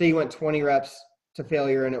you went 20 reps to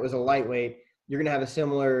failure and it was a lightweight, you're going to have a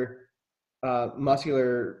similar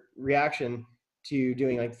muscular reaction to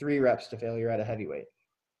doing like 3 reps to failure at a heavyweight.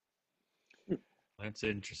 That's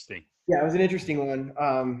interesting. Yeah, it was an interesting one.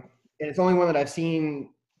 And it's the only one that I've seen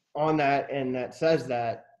on that and that says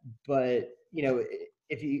that. But,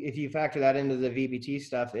 if you factor that into the VBT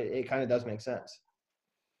stuff, it kind of does make sense.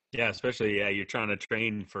 Yeah, especially, you're trying to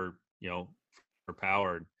train for, for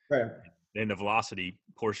power. Right. And the velocity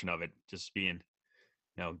portion of it just being,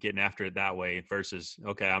 getting after it that way versus,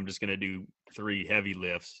 okay, I'm just going to do 3 heavy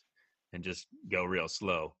lifts and just go real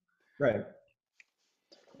slow. Right.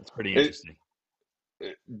 That's pretty interesting.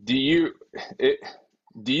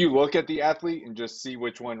 Do you look at the athlete and just see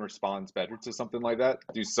which one responds better to something like that?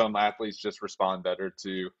 Do some athletes just respond better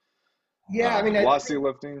to velocity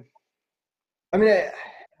lifting?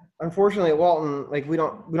 Unfortunately at Walton, like we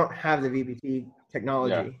don't have the VBT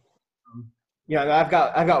technology. I've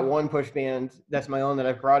got one push band that's my own that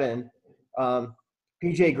I've brought in.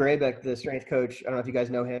 PJ Graybeck, the strength coach, I don't know if you guys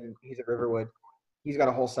know him. He's at Riverwood. He's got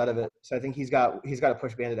a whole set of it. So I think he's got a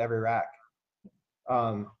push band at every rack.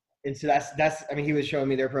 And so that's he was showing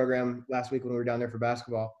me their program last week when we were down there for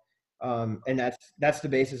basketball. And that's the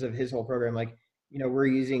basis of his whole program. Like, we're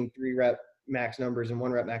using 3 rep max numbers and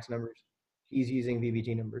 1 rep max numbers. He's using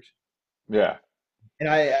VBT numbers. Yeah. And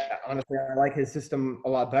I like his system a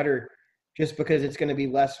lot better, just because it's going to be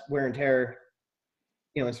less wear and tear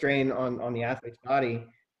and strain on the athlete's body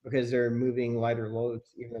because they're moving lighter loads,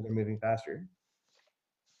 even though they're moving faster.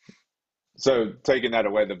 So taking that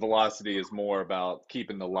away, the velocity is more about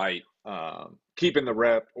keeping the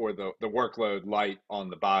rep or the workload light on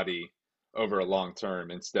the body over a long term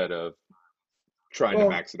instead of trying to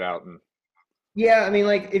max it out. And yeah, I mean,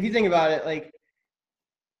 like if you think about it, like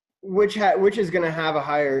which is going to have a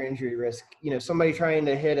higher injury risk? Somebody trying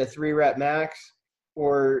to hit a 3-rep max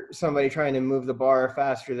or somebody trying to move the bar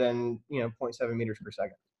faster than 0.7 meters per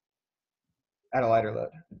second at a lighter load.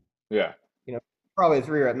 Yeah. Probably a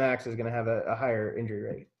 3-rep max is going to have a higher injury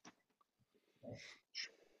rate.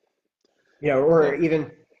 Or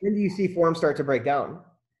even when do you see form start to break down,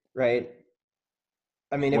 right?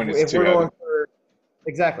 I mean, if we're going for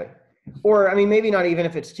exactly, or I mean, maybe not even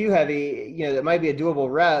if it's too heavy, it might be a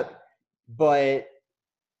doable rep, but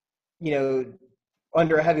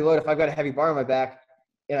under a heavy load, if I've got a heavy bar on my back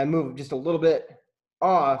and I move just a little bit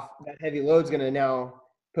off, that heavy load's going to now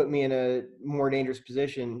put me in a more dangerous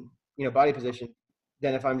position, body position,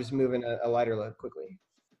 than if I'm just moving a lighter load quickly.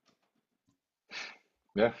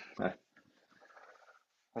 Yeah.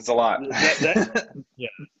 That's a lot. Yeah, there's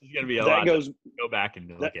going to be a lot to go back and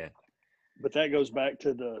look at. But that goes back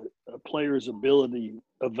to the player's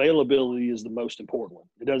availability is the most important one.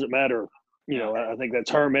 It doesn't matter. I think that's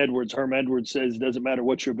Herm Edwards. Herm Edwards says it doesn't matter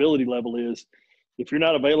what your ability level is. If you're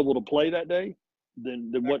not available to play that day,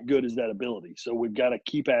 then what good is that ability? So we've got to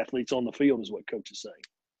keep athletes on the field is what Coach is saying.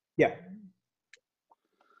 Yeah.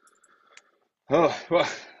 Oh, well,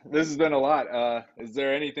 this has been a lot. Is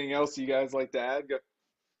there anything else you guys like to add?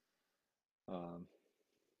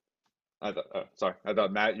 I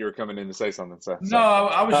thought Matt, you were coming in to say something. So no,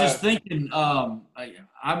 I was just thinking.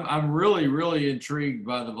 I'm really, really intrigued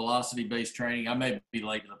by the velocity-based training. I may be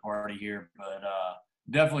late to the party here, but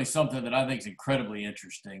definitely something that I think is incredibly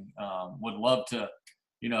interesting. Would love to,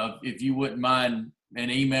 if you wouldn't mind an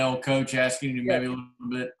email, Coach, asking you maybe a little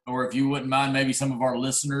bit, or if you wouldn't mind maybe some of our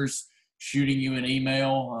listeners shooting you an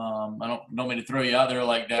email. I don't mean to throw you out there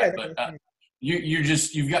like that, but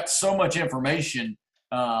you've got so much information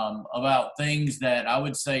about things that I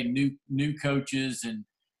would say new coaches and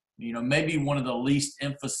maybe one of the least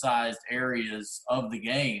emphasized areas of the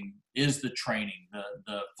game is the training,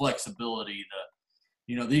 the flexibility,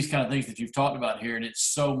 these kind of things that you've talked about here, and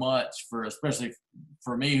it's so much especially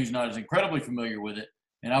for me who's not as incredibly familiar with it,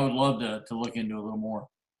 and I would love to look into a little more.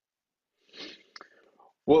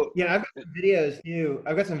 Well, yeah, I've got videos too.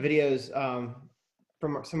 I've got some videos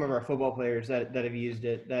from some of our football players that have used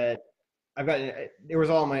it. That I've got. It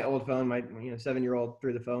was all on my old phone. My 7-year-old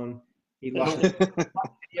threw the phone. He lost a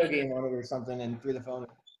video game on it or something and threw the phone,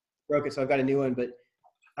 and broke it. So I've got a new one, but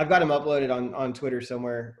I've got them uploaded on Twitter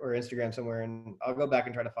somewhere or Instagram somewhere, and I'll go back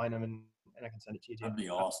and try to find them and I can send it to you too. That'd be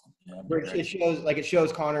awesome. Yeah, it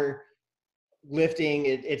shows Connor lifting.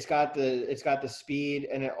 It's got the speed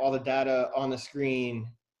and all the data on the screen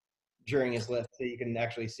during his lift, so you can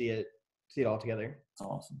actually see it all together. That's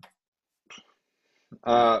awesome.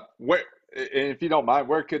 Where, if you don't mind,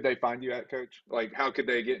 where could they find you at, Coach? Like, how could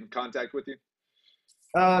they get in contact with you?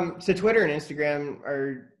 So Twitter and Instagram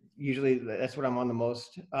are usually, that's what I'm on the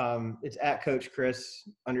most. It's at Coach Chris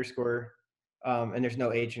 _ and there's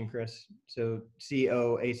no H in Chris. So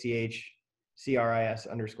COACHCRIS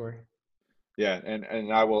 _. Yeah.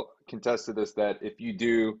 And I will contest to this, that if you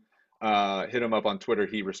do hit him up on Twitter,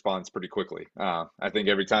 he responds pretty quickly. I think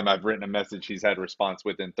every time I've written a message, he's had a response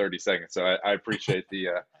within 30 seconds. So I appreciate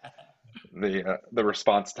the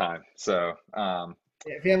response time. So,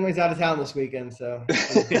 family's out of town this weekend, so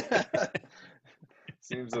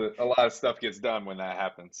seems a lot of stuff gets done when that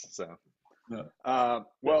happens. So,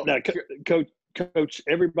 well, now, Coach,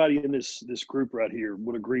 everybody in this group right here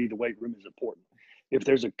would agree the weight room is important. If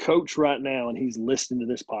there's a coach right now and he's listening to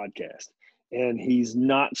this podcast and he's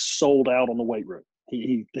not sold out on the weight room,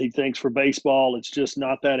 he thinks for baseball it's just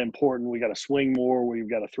not that important. We got to swing more. We've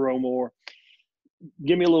got to throw more.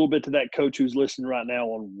 Give me a little bit to that coach who's listening right now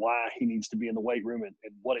on why he needs to be in the weight room and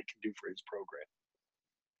what it can do for his program.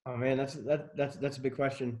 Oh man, that's a big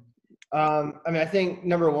question. I mean, I think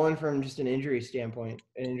number one, from just an injury standpoint,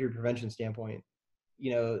 an injury prevention standpoint,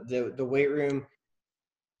 the weight room,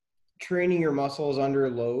 training your muscles under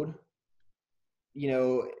load.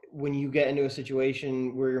 When you get into a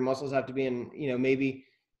situation where your muscles have to be in, maybe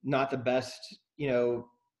not the best,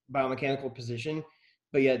 biomechanical position,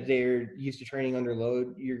 but yet they're used to training under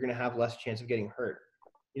load, you're going to have less chance of getting hurt.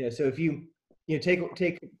 So if you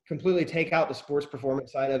completely take out the sports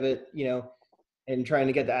performance side of it, and trying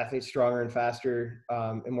to get the athletes stronger and faster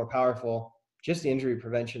and more powerful, just the injury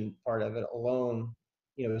prevention part of it alone,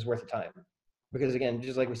 is worth the time. Because again,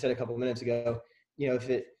 just like we said a couple of minutes ago, if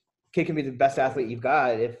kid can be the best athlete you've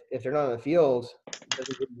got, if they're not on the field, it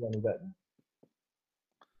doesn't give you any good.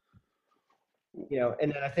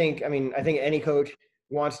 And then I think any coach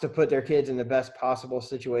wants to put their kids in the best possible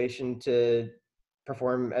situation to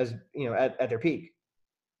perform as, at their peak.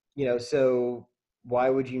 So why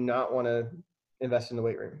would you not want to invest in the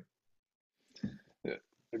weight room? Yeah,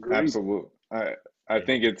 absolutely. I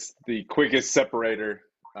think it's the quickest separator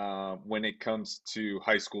when it comes to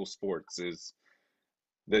high school sports is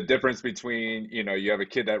the difference between, you have a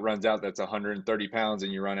kid that runs out that's 130 pounds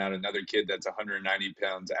and you run out another kid that's 190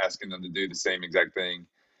 pounds asking them to do the same exact thing.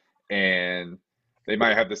 And they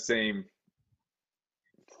might have the same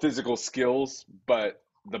physical skills, but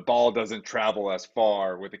the ball doesn't travel as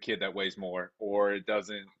far with a kid that weighs more, or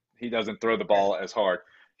he doesn't throw the ball as hard.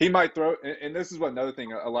 He might throw, and this is another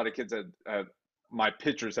thing a lot of kids my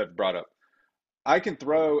pitchers have brought up. I can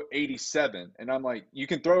throw 87, and I'm like, you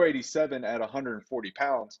can throw 87 at 140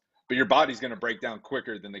 pounds, but your body's going to break down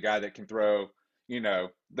quicker than the guy that can throw,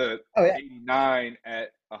 the 89 at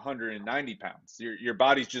 190 pounds. Your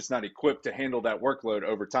body's just not equipped to handle that workload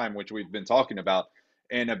over time, which we've been talking about.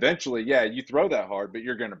 And eventually, you throw that hard, but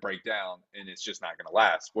you're going to break down, and it's just not going to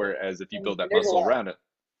last. Whereas if you build that muscle around it.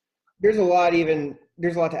 There's a lot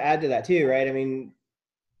to add to that too, right? I mean,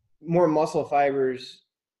 the more muscle fibers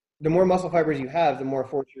you have, the more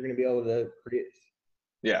force you're going to be able to produce.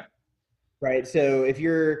 Yeah. Right. So if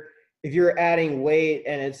you're adding weight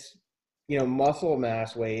and it's, muscle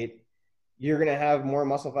mass weight, you're going to have more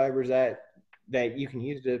muscle fibers that you can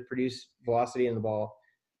use to produce velocity in the ball.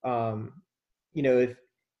 From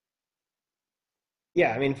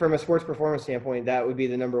a sports performance standpoint, that would be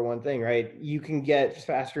the number one thing, right? You can get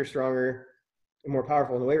faster, stronger, and more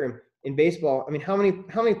powerful in the weight room. In baseball, I mean, how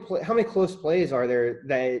many close plays are there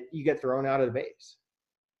that you get thrown out of the base,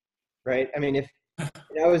 right? I mean,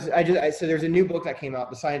 so there's a new book that came out,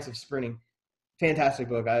 The Science of Sprinting. Fantastic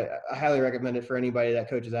book. I highly recommend it for anybody that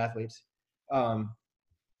coaches athletes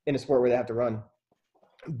in a sport where they have to run.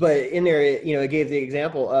 But in there, it gave the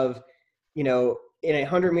example of, in a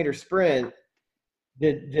 100-meter sprint,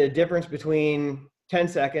 the difference between 10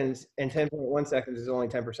 seconds and 10.1 seconds is only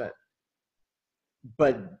 10%.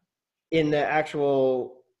 But in the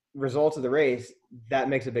actual results of the race, that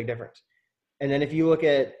makes a big difference. And then if you look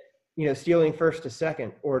at, stealing first to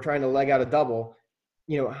second or trying to leg out a double,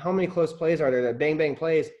 how many close plays are there that bang, bang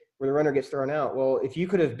plays where the runner gets thrown out? Well, if you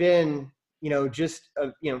could have been, just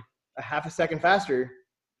a half a second faster,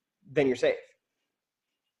 then you're safe.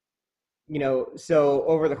 So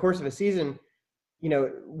over the course of a season,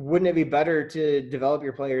 wouldn't it be better to develop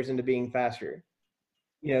your players into being faster?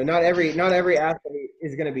 Not every athlete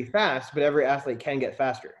is going to be fast, but every athlete can get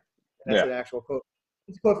faster. That's an actual quote.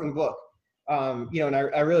 It's a quote from the book. And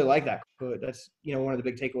I really like that quote. That's, one of the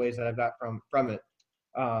big takeaways that I've got from it.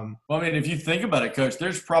 Well, I mean, if you think about it, Coach,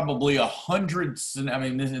 there's probably 100. I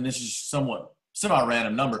mean, this is somewhat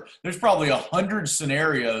semi-random number. There's probably 100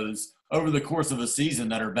 scenarios over the course of a season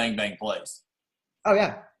that are bang bang plays. Oh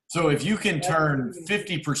yeah. So if you can turn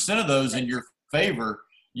 50% of those in your favor,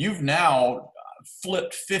 you've now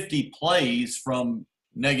flipped 50 plays from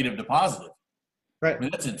negative to positive. Right. I mean,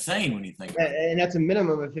 that's insane when you think about it. And that's a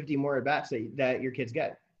minimum of 50 more at bats that your kids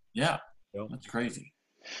get. Yeah. That's crazy.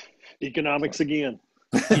 Economics again.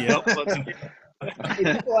 Yep.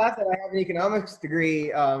 People laugh that I have an economics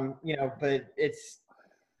degree, but it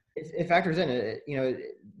factors in it.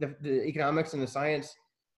 The economics and the science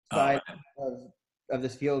side of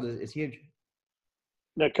this field is huge.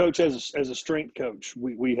 Now, Coach, as a strength coach,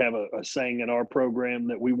 we have a saying in our program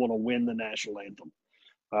that we want to win the national anthem.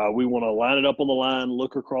 We want to line it up on the line,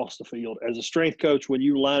 look across the field. As a strength coach, when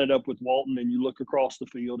you line it up with Walton and you look across the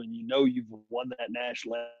field and you've won that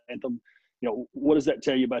national anthem, what does that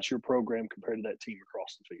tell you about your program compared to that team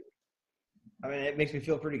across the field? I mean, it makes me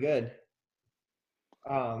feel pretty good.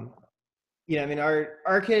 Our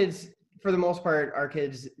kids, for the most part,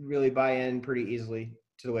 really buy in pretty easily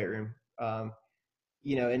to the weight room. And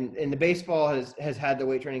the baseball has had the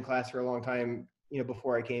weight training class for a long time,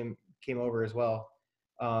 before I came over as well.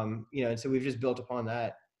 And so we've just built upon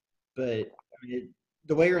that. But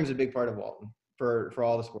the weight room is a big part of Walton for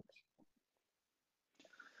all the sports.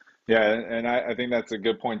 Yeah, and I think that's a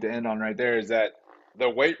good point to end on right there, is that the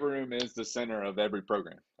weight room is the center of every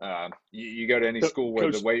program. You go to any school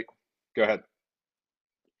where Coach, go ahead.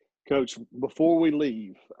 Coach, before we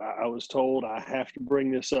leave, I was told I have to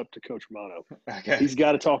bring this up to Coach Romano. Okay. He's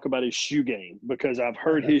got to talk about his shoe game, because I've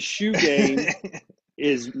heard his shoe game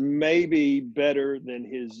is maybe better than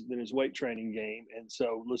his weight training game. And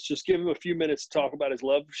so let's just give him a few minutes to talk about his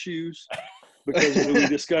love of shoes because we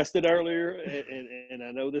discussed it earlier, and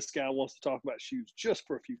I know this guy wants to talk about shoes just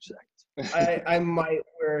for a few seconds. I might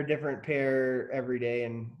wear a different pair every day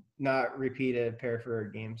and not repeat a pair for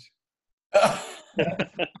games. I've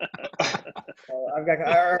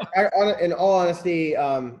got in all honesty,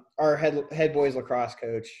 our head boys lacrosse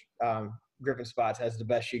coach, Griffin Spots, has the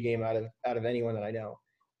best shoe game out of anyone that I know.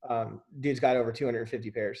 Dude's got over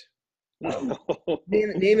 250 pairs.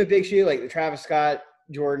 Name a big shoe like the Travis Scott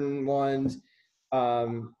Jordan ones,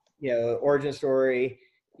 Origin Story.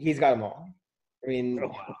 He's got them all. I mean,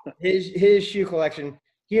 his shoe collection.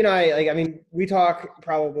 He and I we talk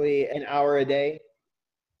probably an hour a day,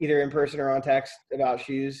 either in person or on text about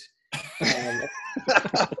shoes. I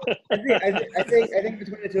think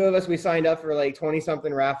between the two of us, we signed up for like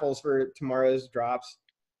 20-something raffles for tomorrow's drops.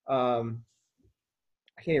 I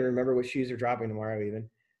can't even remember what shoes are dropping tomorrow even.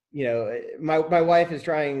 My wife is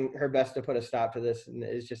trying her best to put a stop to this, and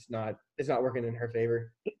it's not working in her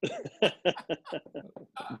favor.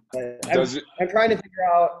 I'm trying to figure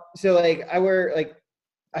out. So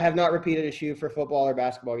I have not repeated a shoe for football or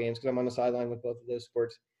basketball games because I'm on the sideline with both of those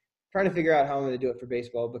sports. Trying to figure out how I'm going to do it for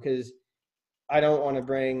baseball because I don't want to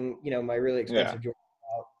bring my really expensive Jordan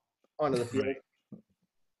out onto the field.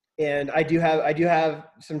 And I do have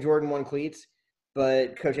some Jordan 1 cleats,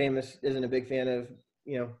 but Coach Amos isn't a big fan of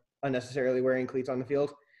unnecessarily wearing cleats on the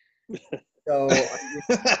field. So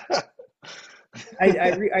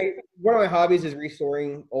one of my hobbies is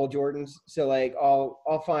restoring old Jordans. So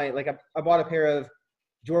I'll find I bought a pair of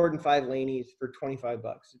Jordan 5 Laneys for $25.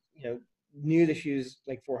 New the shoes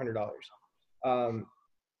like $400.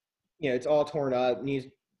 It's all torn up, needs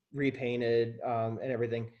repainted, and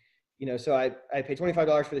everything. So I paid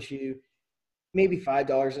 $25 for the shoe, maybe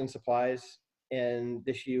 $5 in supplies, and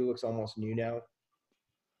the shoe looks almost new now.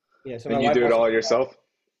 So and you do it all yourself?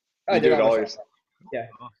 I do it all yourself. Yeah.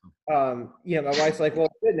 My wife's like, well,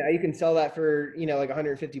 good, now you can sell that for, like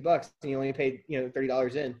 $150 and you only paid,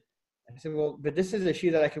 $30 in. I said, well, but this is a shoe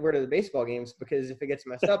that I could wear to the baseball games because if it gets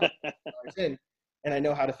messed up, $30 in, and I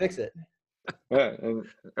know how to fix it. Yeah,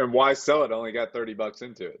 and why sell it? Only got $30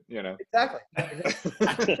 into it, Exactly. I've got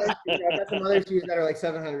some other shoes that are like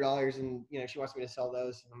 $700, and she wants me to sell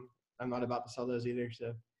those. And I'm not about to sell those either.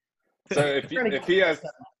 So if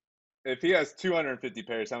he has 250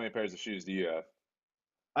 pairs, how many pairs of shoes do you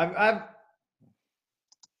have?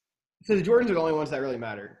 So the Jordans are the only ones that really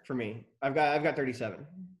matter for me. I've got 37.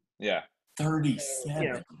 Yeah.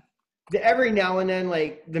 37. Every now and then,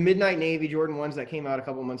 like the Midnight Navy Jordan 1s that came out a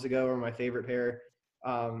couple months ago are my favorite pair.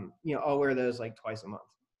 I'll wear those like twice a month,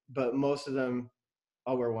 but most of them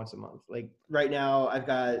I'll wear once a month. Like right now, I've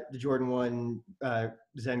got the Jordan 1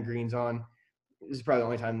 Zen Greens on. This is probably the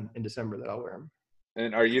only time in December that I'll wear them.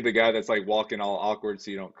 And are you the guy that's like walking all awkward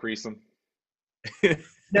so you don't crease them?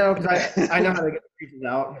 No, because I know how to get the creases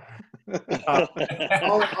out.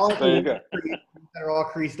 There you go. That are all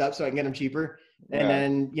creased up so I can get them cheaper. And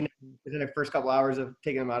then, within the first couple hours of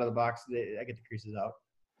taking them out of the box, I get the creases out.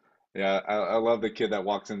 Yeah, I love the kid that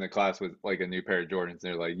walks into class with like a new pair of Jordans.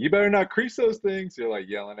 They're like, "You better not crease those things." You're like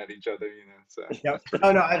yelling at each other, So. Yep.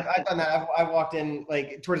 Oh no, I've done that. I walked in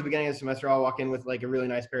like towards the beginning of the semester. I'll walk in with like a really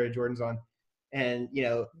nice pair of Jordans on, and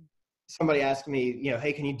somebody asked me,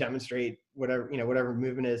 hey, can you demonstrate whatever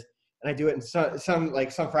movement is? And I do it, and some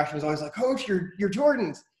freshman is always like, Coach, your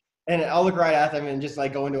Jordans. And I'll look right at them and just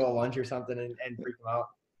like go into a lunch or something and freak them out.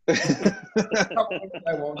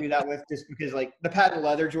 I won't do that with just because like the patent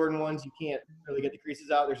leather Jordan 1s, you can't really get the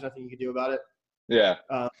creases out. There's nothing you can do about it. Yeah.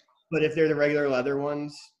 But if they're the regular leather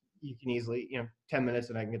ones, you can easily, 10 minutes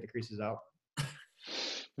and I can get the creases out.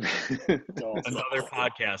 Another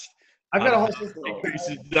podcast. I've got a whole system.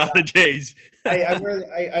 Nowadays.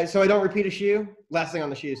 So I don't repeat a shoe. Last thing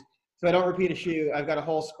on the shoes. So I don't repeat a shoe. I've got a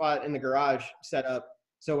whole spot in the garage set up.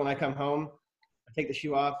 So when I come home, I take the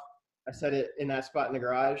shoe off. I set it in that spot in the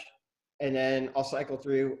garage, and then I'll cycle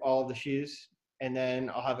through all of the shoes, and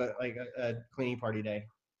then I'll have a cleaning party day,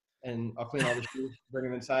 and I'll clean all the shoes, bring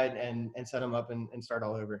them inside, and set them up and start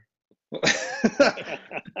all over.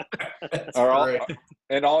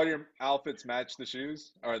 And all your outfits match the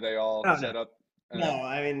shoes? Are they all set up? No,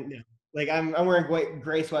 I mean, no. Like I'm wearing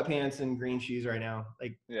gray sweatpants and green shoes right now.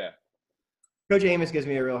 Like, yeah. Coach Amos gives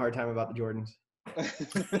me a real hard time about the Jordans.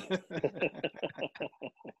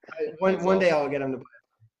 One day I'll get them to buy.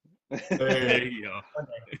 There you go. One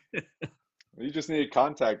day. You just need to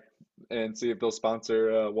contact and see if they'll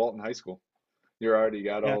sponsor Walton High School. You already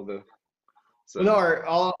got all the. So. No,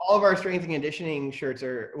 all of our strength and conditioning shirts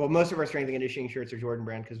most of our strength and conditioning shirts are Jordan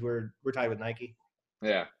brand because we're tied with Nike.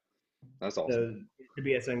 Yeah, that's awesome. So the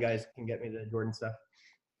BSN guys can get me the Jordan stuff.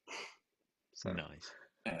 So nice.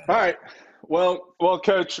 All right. Well,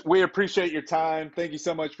 Coach, we appreciate your time. Thank you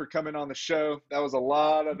so much for coming on the show. That was a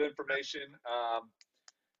lot of information.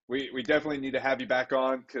 We definitely need to have you back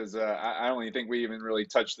on because I don't even think we even really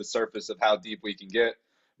touched the surface of how deep we can get.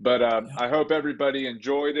 But I hope everybody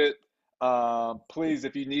enjoyed it. Please,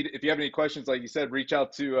 if you have any questions, like you said, reach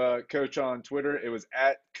out to Coach on Twitter. It was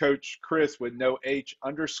at Coach Chris with no H_.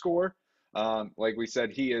 Like we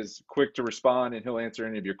said, he is quick to respond and he'll answer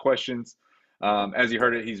any of your questions. As you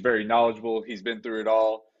heard it, he's very knowledgeable. He's been through it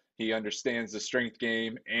all. He understands the strength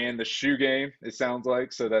game and the shoe game, it sounds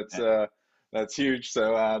like. So that's huge.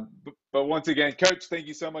 So, but once again, Coach, thank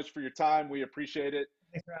you so much for your time. We appreciate it.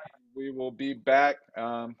 We will be back.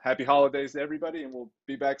 Happy holidays to everybody, and we'll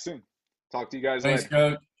be back soon. Talk to you guys Thanks,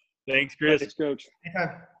 later. Coach. Thanks, Chris. Thanks, Coach.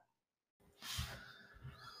 Anytime.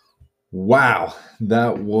 Wow,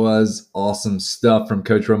 that was awesome stuff from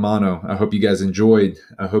Coach Romano. I hope you guys enjoyed.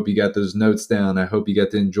 I hope you got those notes down. I hope you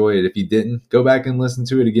got to enjoy it. If you didn't, go back and listen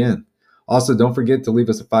to it again. Also, don't forget to leave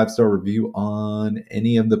us a 5-star review on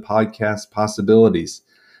any of the podcast possibilities.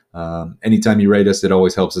 Anytime you rate us, it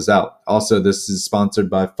always helps us out. Also, this is sponsored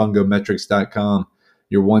by fungometrics.com,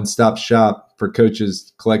 your one-stop shop for coaches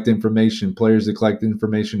to collect information, players to collect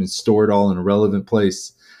information, and store it all in a relevant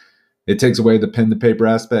place. It takes away the pen to paper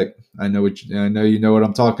aspect. I know you know what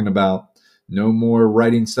I'm talking about. No more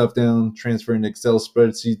writing stuff down, transferring to Excel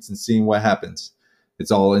spreadsheets, and seeing what happens.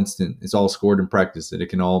 It's all instant. It's all scored in practice, and it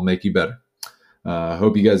can all make you better. I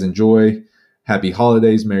hope you guys enjoy. Happy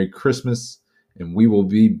holidays, Merry Christmas, and we will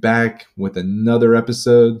be back with another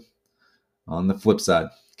episode on the flip side.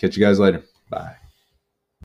 Catch you guys later. Bye.